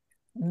aren't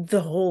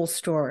the whole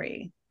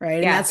story,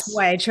 right? And that's Yes.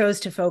 why I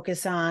chose to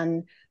focus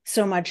on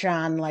so much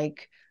on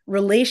like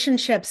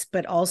relationships,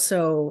 but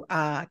also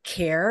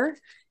care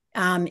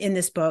in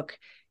this book.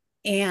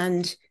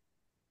 And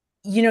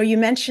you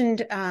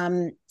mentioned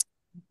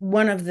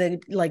one of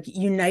the like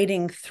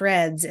uniting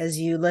threads as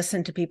you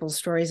listen to people's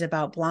stories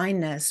about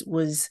blindness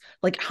was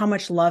like how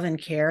much love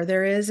and care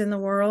there is in the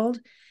world.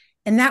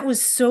 And that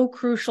was so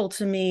crucial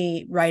to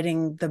me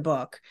writing the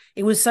book.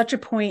 It was such a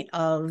point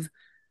of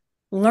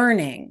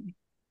learning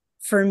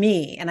for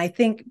me. And I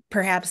think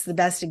perhaps the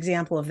best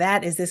example of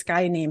that is this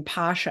guy named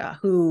Pasha,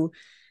 who,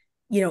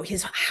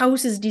 his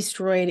house is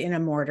destroyed in a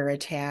mortar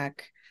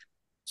attack.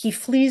 He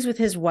flees with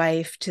his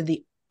wife to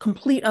the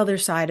complete other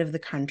side of the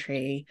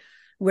country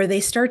where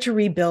they start to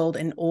rebuild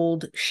an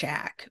old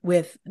shack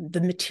with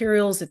the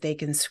materials that they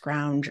can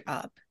scrounge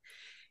up.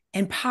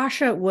 And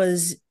Pasha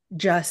was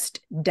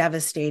just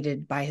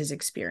devastated by his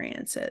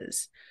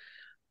experiences.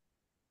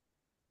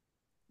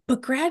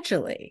 But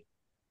gradually,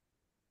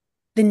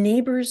 the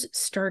neighbors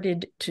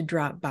started to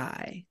drop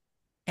by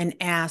and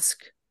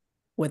ask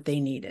what they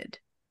needed.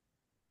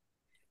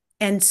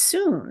 And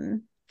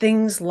soon,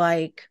 things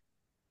like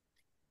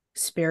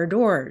spare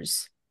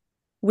doors,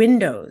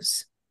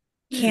 windows,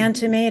 canned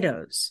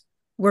tomatoes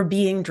were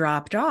being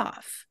dropped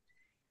off.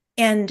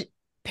 And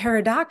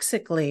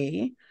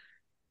paradoxically,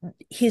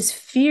 his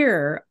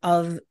fear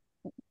of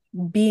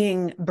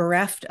being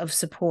bereft of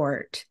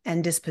support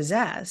and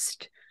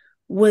dispossessed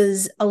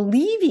was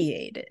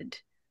alleviated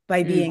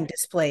by being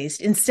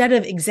displaced instead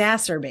of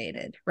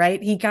exacerbated,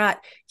 right?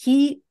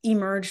 He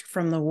emerged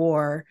from the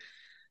war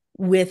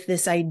with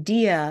this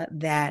idea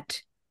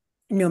that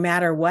no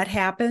matter what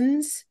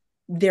happens,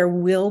 there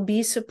will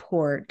be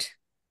support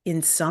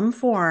in some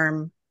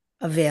form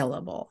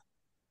available.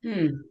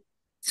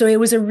 So it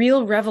was a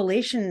real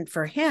revelation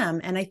for him.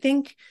 And I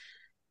think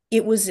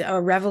it was a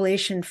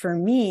revelation for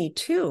me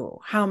too,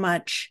 how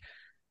much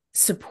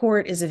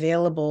support is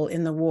available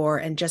in the war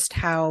and just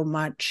how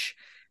much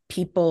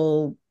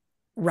people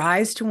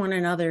rise to one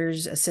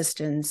another's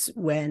assistance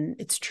when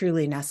it's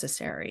truly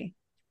necessary.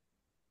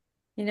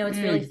 It's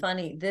really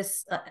funny.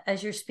 This,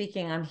 as you're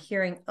speaking, I'm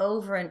hearing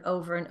over and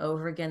over and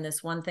over again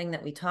this one thing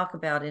that we talk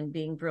about in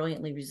being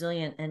brilliantly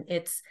resilient. And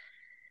it's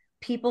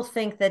people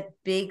think that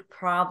big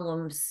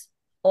problems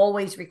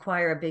always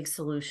require a big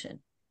solution.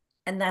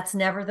 And that's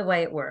never the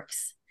way it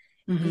works.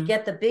 You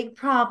get the big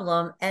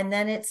problem, and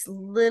then it's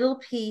little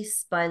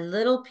piece by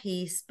little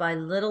piece by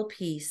little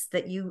piece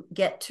that you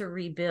get to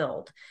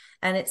rebuild.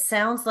 And it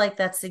sounds like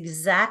that's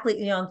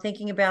exactly, I'm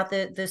thinking about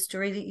the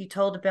story that you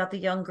told about the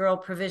young girl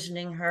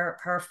provisioning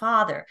her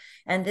father.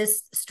 And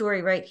this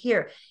story right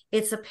here,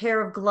 it's a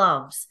pair of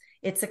gloves,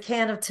 it's a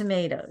can of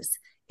tomatoes,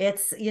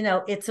 it's,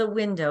 it's a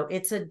window,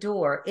 it's a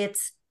door,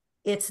 it's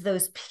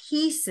those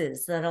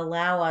pieces that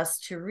allow us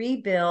to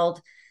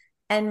rebuild,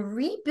 and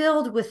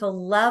rebuild with a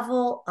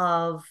level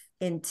of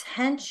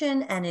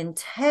intention and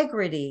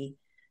integrity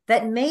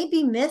that may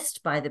be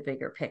missed by the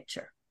bigger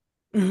picture.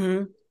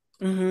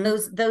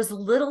 Those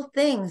little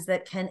things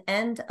that can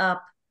end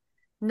up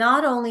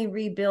not only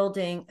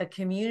rebuilding a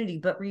community,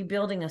 but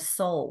rebuilding a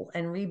soul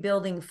and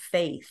rebuilding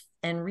faith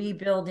and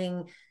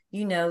rebuilding,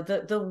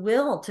 the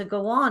will to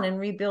go on, and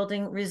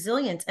rebuilding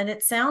resilience. And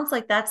it sounds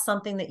like that's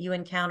something that you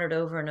encountered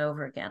over and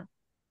over again.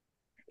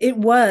 It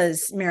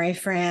was, Mary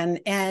Fran.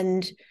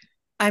 And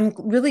I'm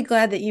really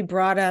glad that you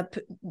brought up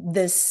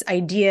this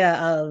idea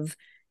of,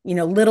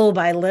 little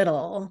by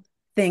little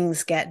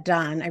things get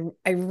done.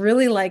 I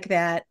really like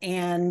that.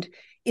 And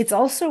it's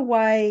also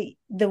why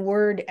the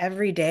word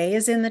every day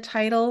is in the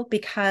title,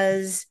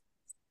 because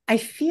I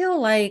feel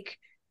like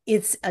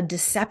it's a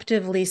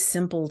deceptively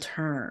simple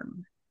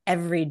term,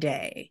 every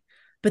day.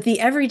 But the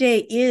everyday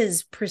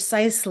is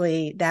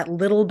precisely that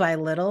little by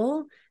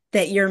little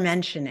that you're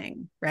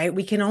mentioning, right?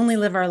 We can only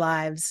live our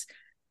lives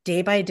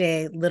day by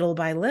day, little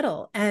by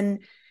little.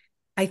 And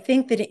I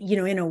think that,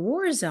 in a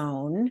war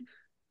zone,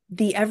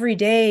 the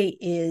everyday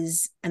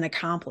is an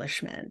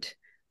accomplishment,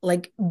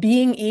 like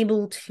being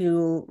able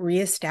to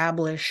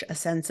reestablish a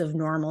sense of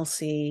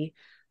normalcy,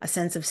 a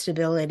sense of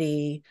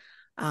stability,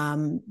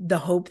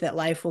 the hope that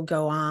life will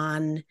go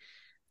on,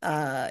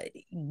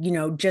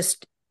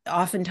 just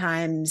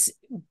oftentimes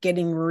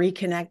getting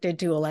reconnected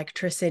to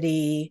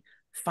electricity,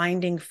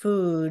 finding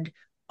food,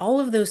 all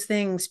of those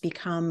things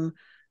become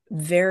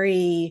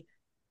very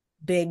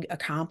big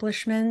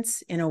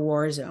accomplishments in a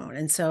war zone.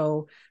 And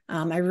so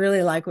I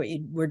really like what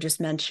you were just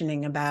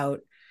mentioning about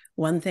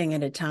one thing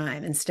at a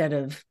time instead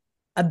of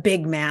a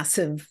big,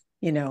 massive,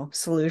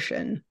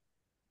 solution.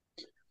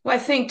 Well, I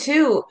think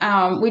too,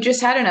 we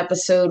just had an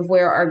episode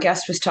where our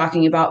guest was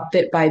talking about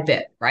bit by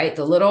bit, right?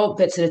 The little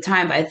bits at a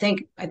time. But I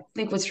think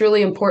what's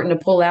really important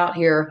to pull out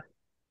here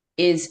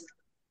is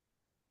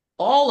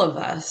all of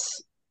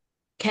us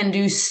can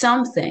do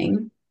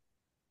something.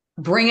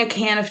 Bring a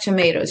can of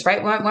tomatoes,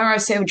 right? When I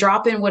say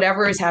drop in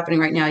whatever is happening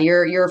right now,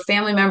 your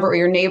family member or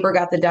your neighbor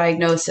got the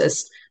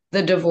diagnosis,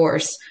 the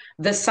divorce,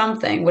 the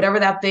something, whatever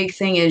that big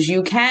thing is,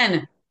 you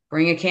can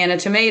bring a can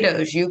of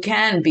tomatoes. You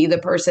can be the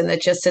person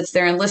that just sits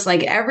there and listens.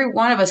 Like every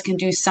one of us can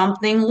do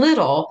something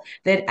little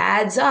that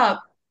adds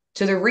up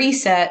to the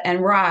reset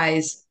and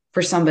rise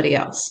for somebody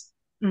else.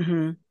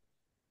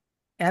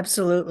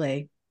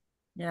 Absolutely.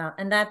 Yeah.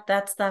 And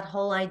that's that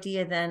whole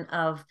idea then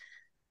of,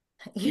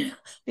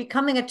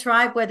 becoming a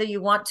tribe, whether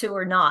you want to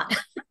or not.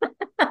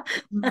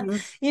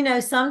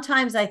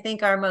 Sometimes I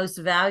think our most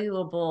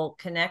valuable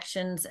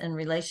connections and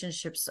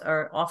relationships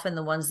are often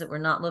the ones that we're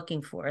not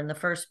looking for in the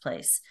first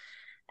place.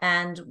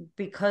 And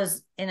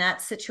because in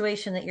that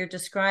situation that you're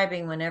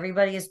describing, when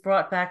everybody is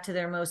brought back to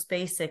their most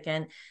basic,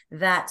 and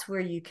that's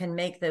where you can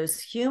make those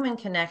human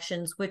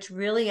connections, which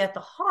really at the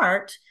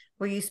heart,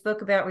 where you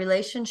spoke about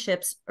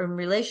relationships or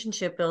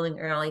relationship building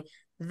early,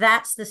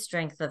 that's the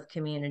strength of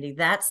community.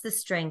 That's the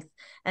strength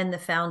and the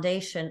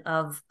foundation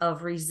of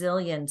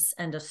resilience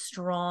and a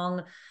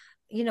strong,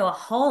 a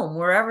home,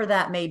 wherever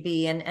that may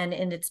be, and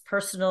in its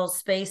personal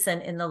space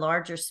and in the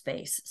larger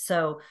space.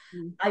 So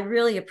I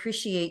really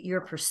appreciate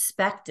your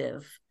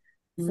perspective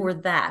for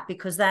that,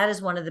 because that is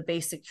one of the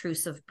basic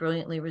truths of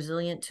Brilliantly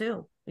Resilient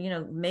too.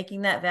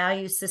 Making that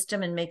value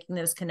system and making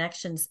those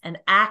connections and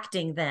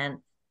acting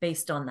then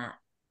based on that.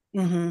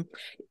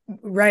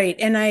 Right.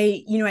 And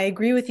I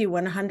agree with you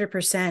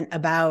 100%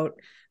 about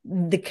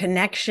the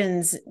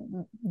connections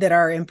that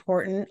are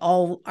important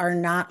are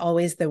not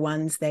always the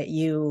ones that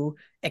you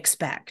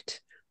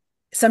expect.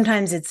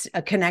 Sometimes it's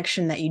a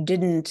connection that you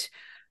didn't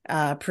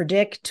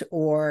predict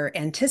or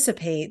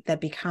anticipate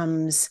that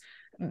becomes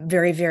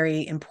very,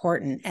 very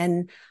important.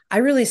 And I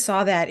really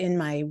saw that in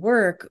my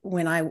work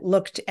when I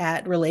looked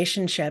at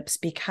relationships,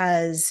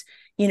 because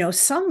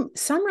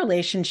some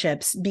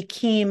relationships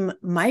became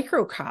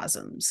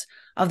microcosms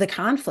of the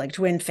conflict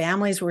when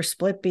families were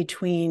split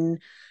between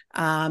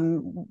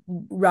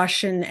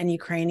Russian and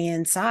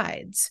Ukrainian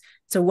sides.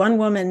 So one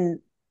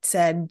woman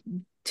said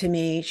to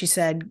me, she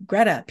said,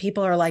 "Greta,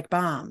 people are like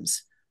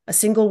bombs, a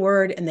single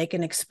word and they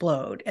can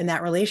explode, and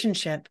that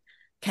relationship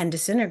can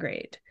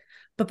disintegrate."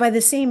 But by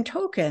the same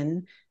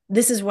token,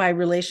 this is why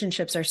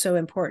relationships are so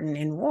important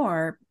in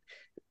war.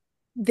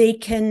 They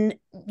can,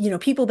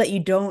 people that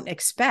you don't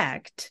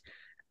expect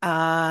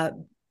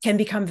can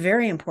become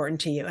very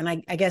important to you. And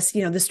I guess,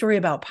 the story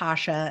about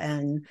Pasha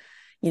and,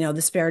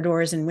 the spare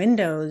doors and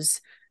windows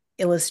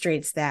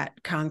illustrates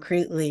that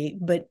concretely.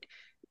 But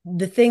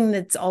the thing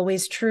that's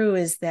always true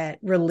is that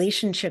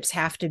relationships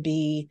have to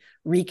be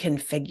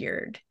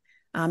reconfigured.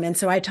 And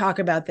so I talk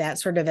about that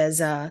sort of as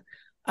a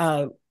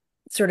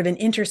sort of an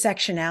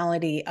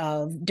intersectionality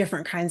of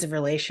different kinds of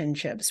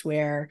relationships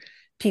where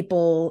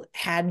people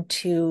had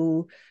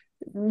to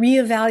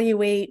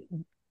reevaluate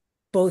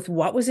both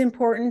what was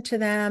important to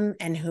them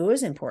and who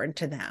was important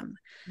to them.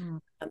 Mm.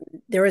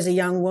 There was a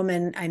young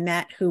woman I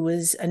met who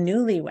was a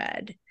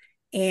newlywed,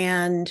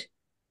 and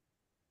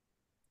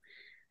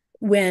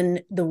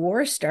when the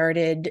war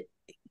started,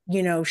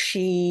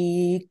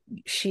 she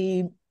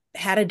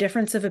had a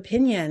difference of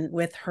opinion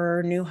with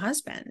her new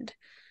husband.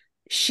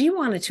 She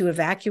wanted to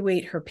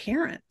evacuate her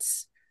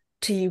parents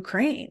to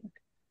Ukraine.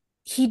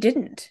 He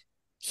didn't.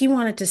 He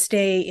wanted to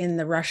stay in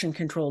the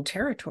Russian-controlled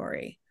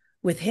territory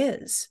with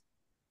his.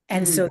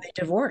 And so they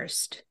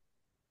divorced.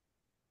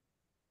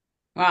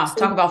 Wow.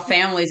 Talk about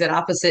families at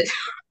opposite,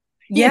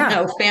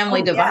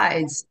 family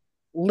divides.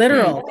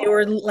 Literal. They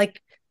were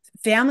like,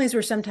 families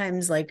were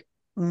sometimes like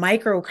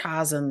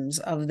microcosms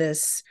of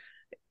this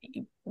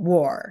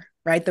war,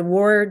 right? The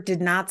war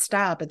did not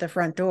stop at the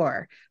front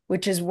door,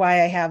 which is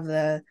why I have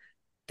the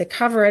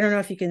cover. I don't know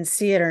if you can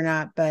see it or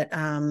not, but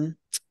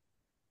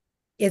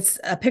it's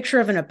a picture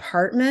of an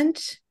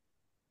apartment,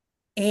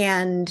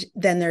 and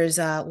then there's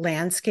a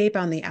landscape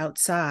on the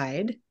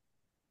outside.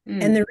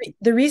 And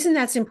the reason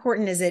that's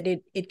important is that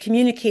it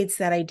communicates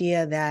that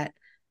idea that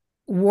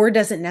war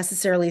doesn't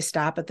necessarily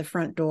stop at the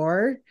front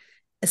door,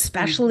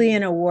 especially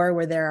in a war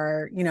where there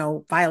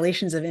are,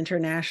 violations of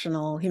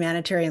international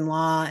humanitarian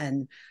law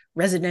and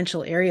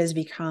residential areas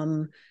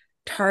become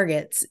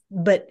targets.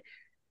 But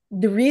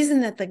the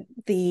reason that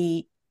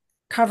the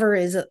cover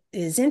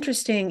is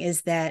interesting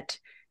is that,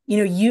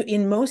 you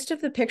in most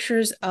of the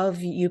pictures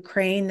of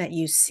Ukraine that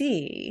you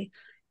see,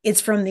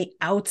 it's from the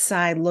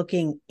outside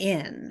looking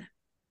in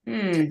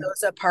to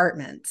those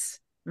apartments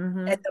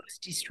and those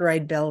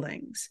destroyed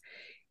buildings.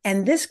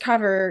 And this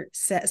cover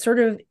sort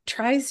of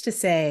tries to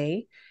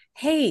say,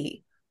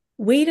 hey,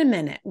 wait a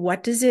minute,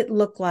 what does it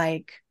look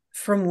like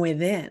from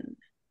within,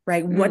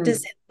 right? What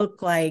does it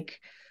look like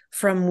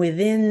from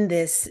within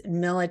this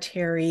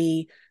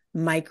military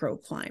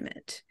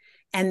microclimate?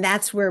 And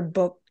that's where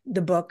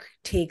the book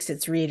takes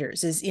its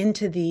readers, is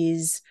into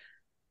these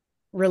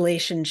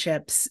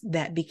relationships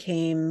that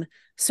became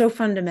so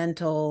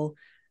fundamental,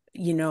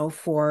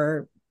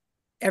 for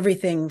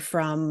everything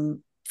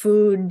from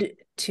food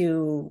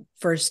to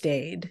first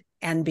aid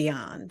and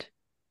beyond.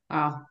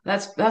 Wow,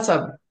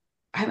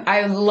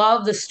 I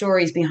love the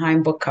stories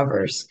behind book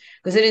covers,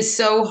 because it is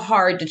so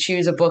hard to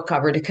choose a book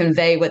cover to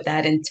convey what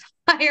that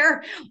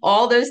entire,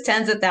 all those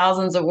tens of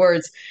thousands of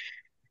words.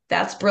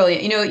 That's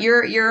brilliant.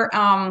 You're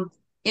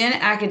in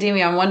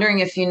academia. I'm wondering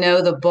if you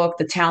know the book,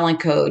 The Talent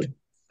Code.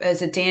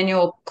 As a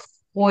Daniel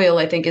Coyle,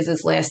 I think is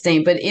his last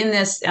name. But in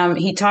this,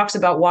 he talks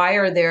about why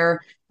are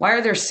there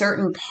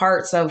certain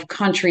parts of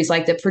countries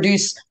like that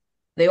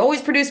they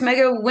always produce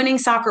mega winning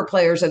soccer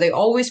players, or they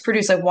always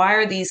produce, like, why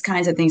are these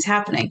kinds of things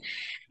happening?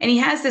 And he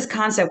has this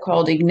concept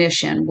called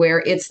ignition, where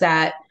it's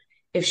that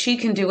if she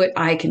can do it,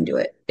 I can do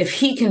it. If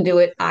he can do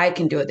it, I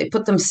can do it. They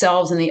put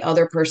themselves in the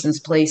other person's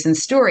place and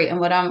story. And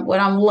what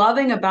I'm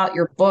loving about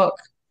your book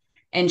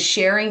and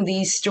sharing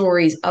these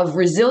stories of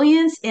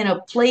resilience in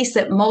a place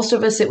that most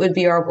of us, it would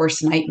be our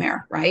worst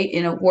nightmare, right?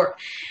 In a war.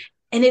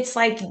 And it's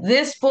like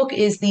this book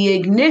is the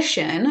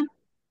ignition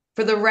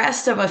for the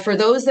rest of us, for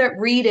those that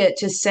read it,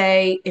 to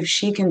say, if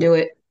she can do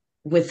it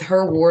with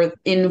her war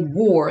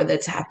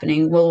that's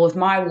happening, well, with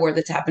my war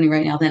that's happening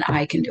right now, then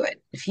I can do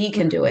it. If he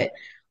can do it,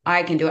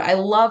 I can do it. I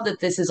love that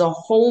this is a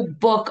whole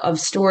book of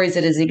stories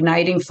that is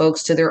igniting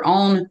folks to their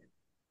own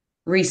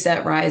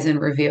reset, rise, and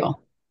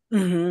reveal.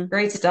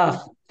 Great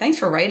stuff. Thanks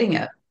for writing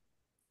it.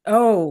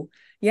 Oh,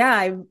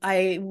 yeah,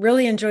 I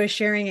really enjoy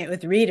sharing it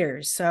with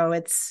readers. So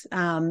it's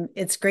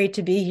great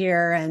to be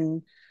here,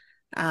 and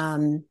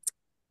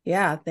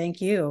yeah,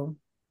 thank you.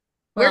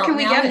 Where can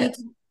we get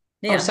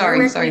it?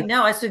 Sorry.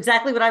 No, that's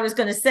exactly what I was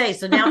going to say.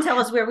 So now tell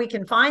us where we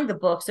can find the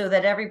book so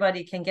that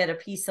everybody can get a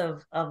piece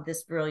of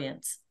this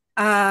brilliance.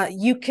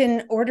 You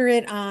can order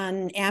it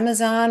on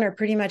Amazon or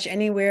pretty much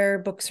anywhere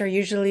books are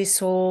usually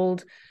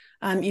sold.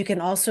 You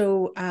can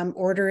also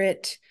order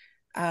it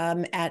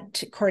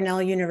at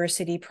Cornell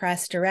University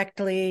Press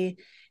directly.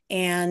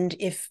 And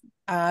if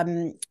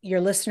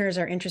your listeners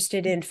are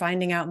interested in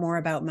finding out more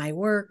about my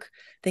work,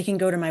 they can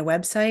go to my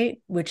website,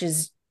 which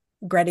is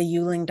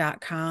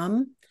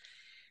GretaUehling.com.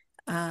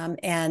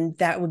 And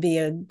that would be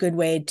a good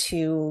way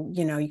to,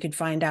 you could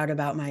find out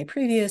about my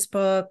previous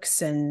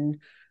books and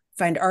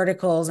find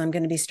articles. I'm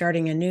going to be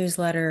starting a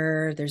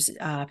newsletter. There's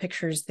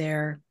pictures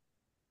there.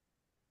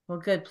 Well,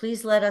 good.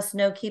 Please let us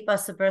know. Keep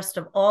us abreast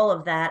of all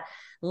of that.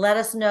 Let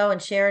us know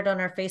and share it on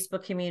our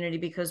Facebook community,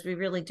 because we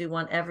really do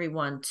want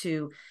everyone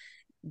to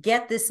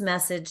get this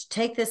message,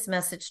 take this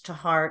message to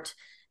heart,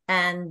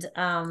 and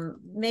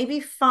maybe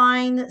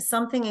find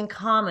something in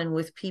common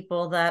with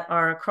people that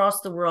are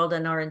across the world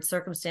and are in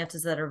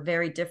circumstances that are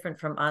very different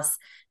from us,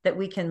 that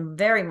we can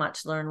very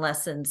much learn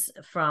lessons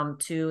from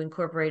to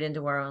incorporate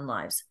into our own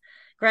lives.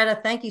 Greta,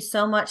 thank you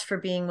so much for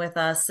being with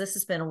us. This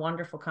has been a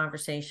wonderful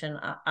conversation.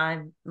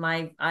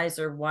 My eyes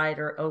are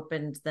wider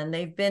opened than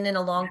they've been in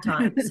a long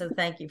time. So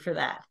thank you for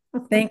that.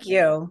 Thank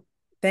you.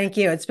 Thank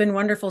you. It's been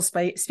wonderful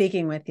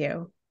speaking with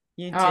you.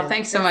 You too. Oh,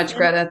 thanks so much,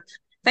 Greta.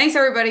 Thanks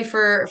everybody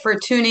for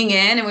tuning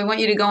in. And we want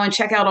you to go and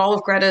check out all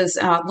of Greta's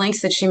links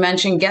that she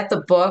mentioned. Get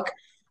the book,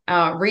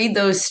 read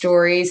those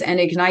stories, and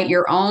ignite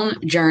your own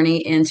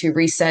journey into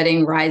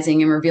resetting,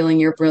 rising, and revealing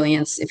your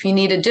brilliance. If you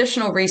need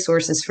additional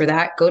resources for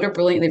that, go to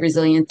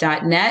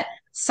brilliantlyresilient.net.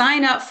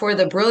 Sign up for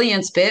the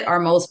Brilliance Bit, our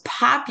most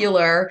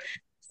popular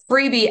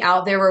freebie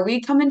out there, where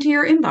we come into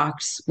your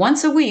inbox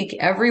once a week,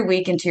 every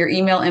week, into your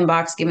email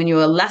inbox, giving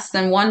you a less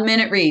than 1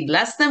 minute read.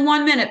 Less than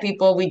 1 minute,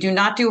 people. We do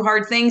not do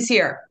hard things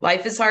here.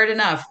 Life is hard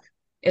enough.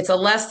 It's a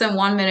less than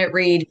 1 minute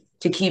read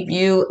to keep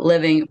you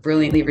living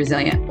brilliantly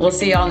resilient. We'll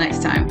see y'all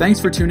next time. Thanks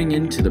for tuning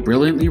in to the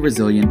Brilliantly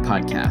Resilient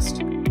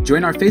podcast.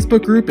 Join our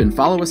Facebook group and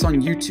follow us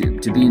on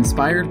YouTube to be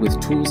inspired with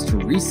tools to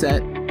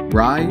reset,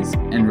 rise,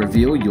 and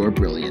reveal your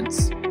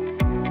brilliance.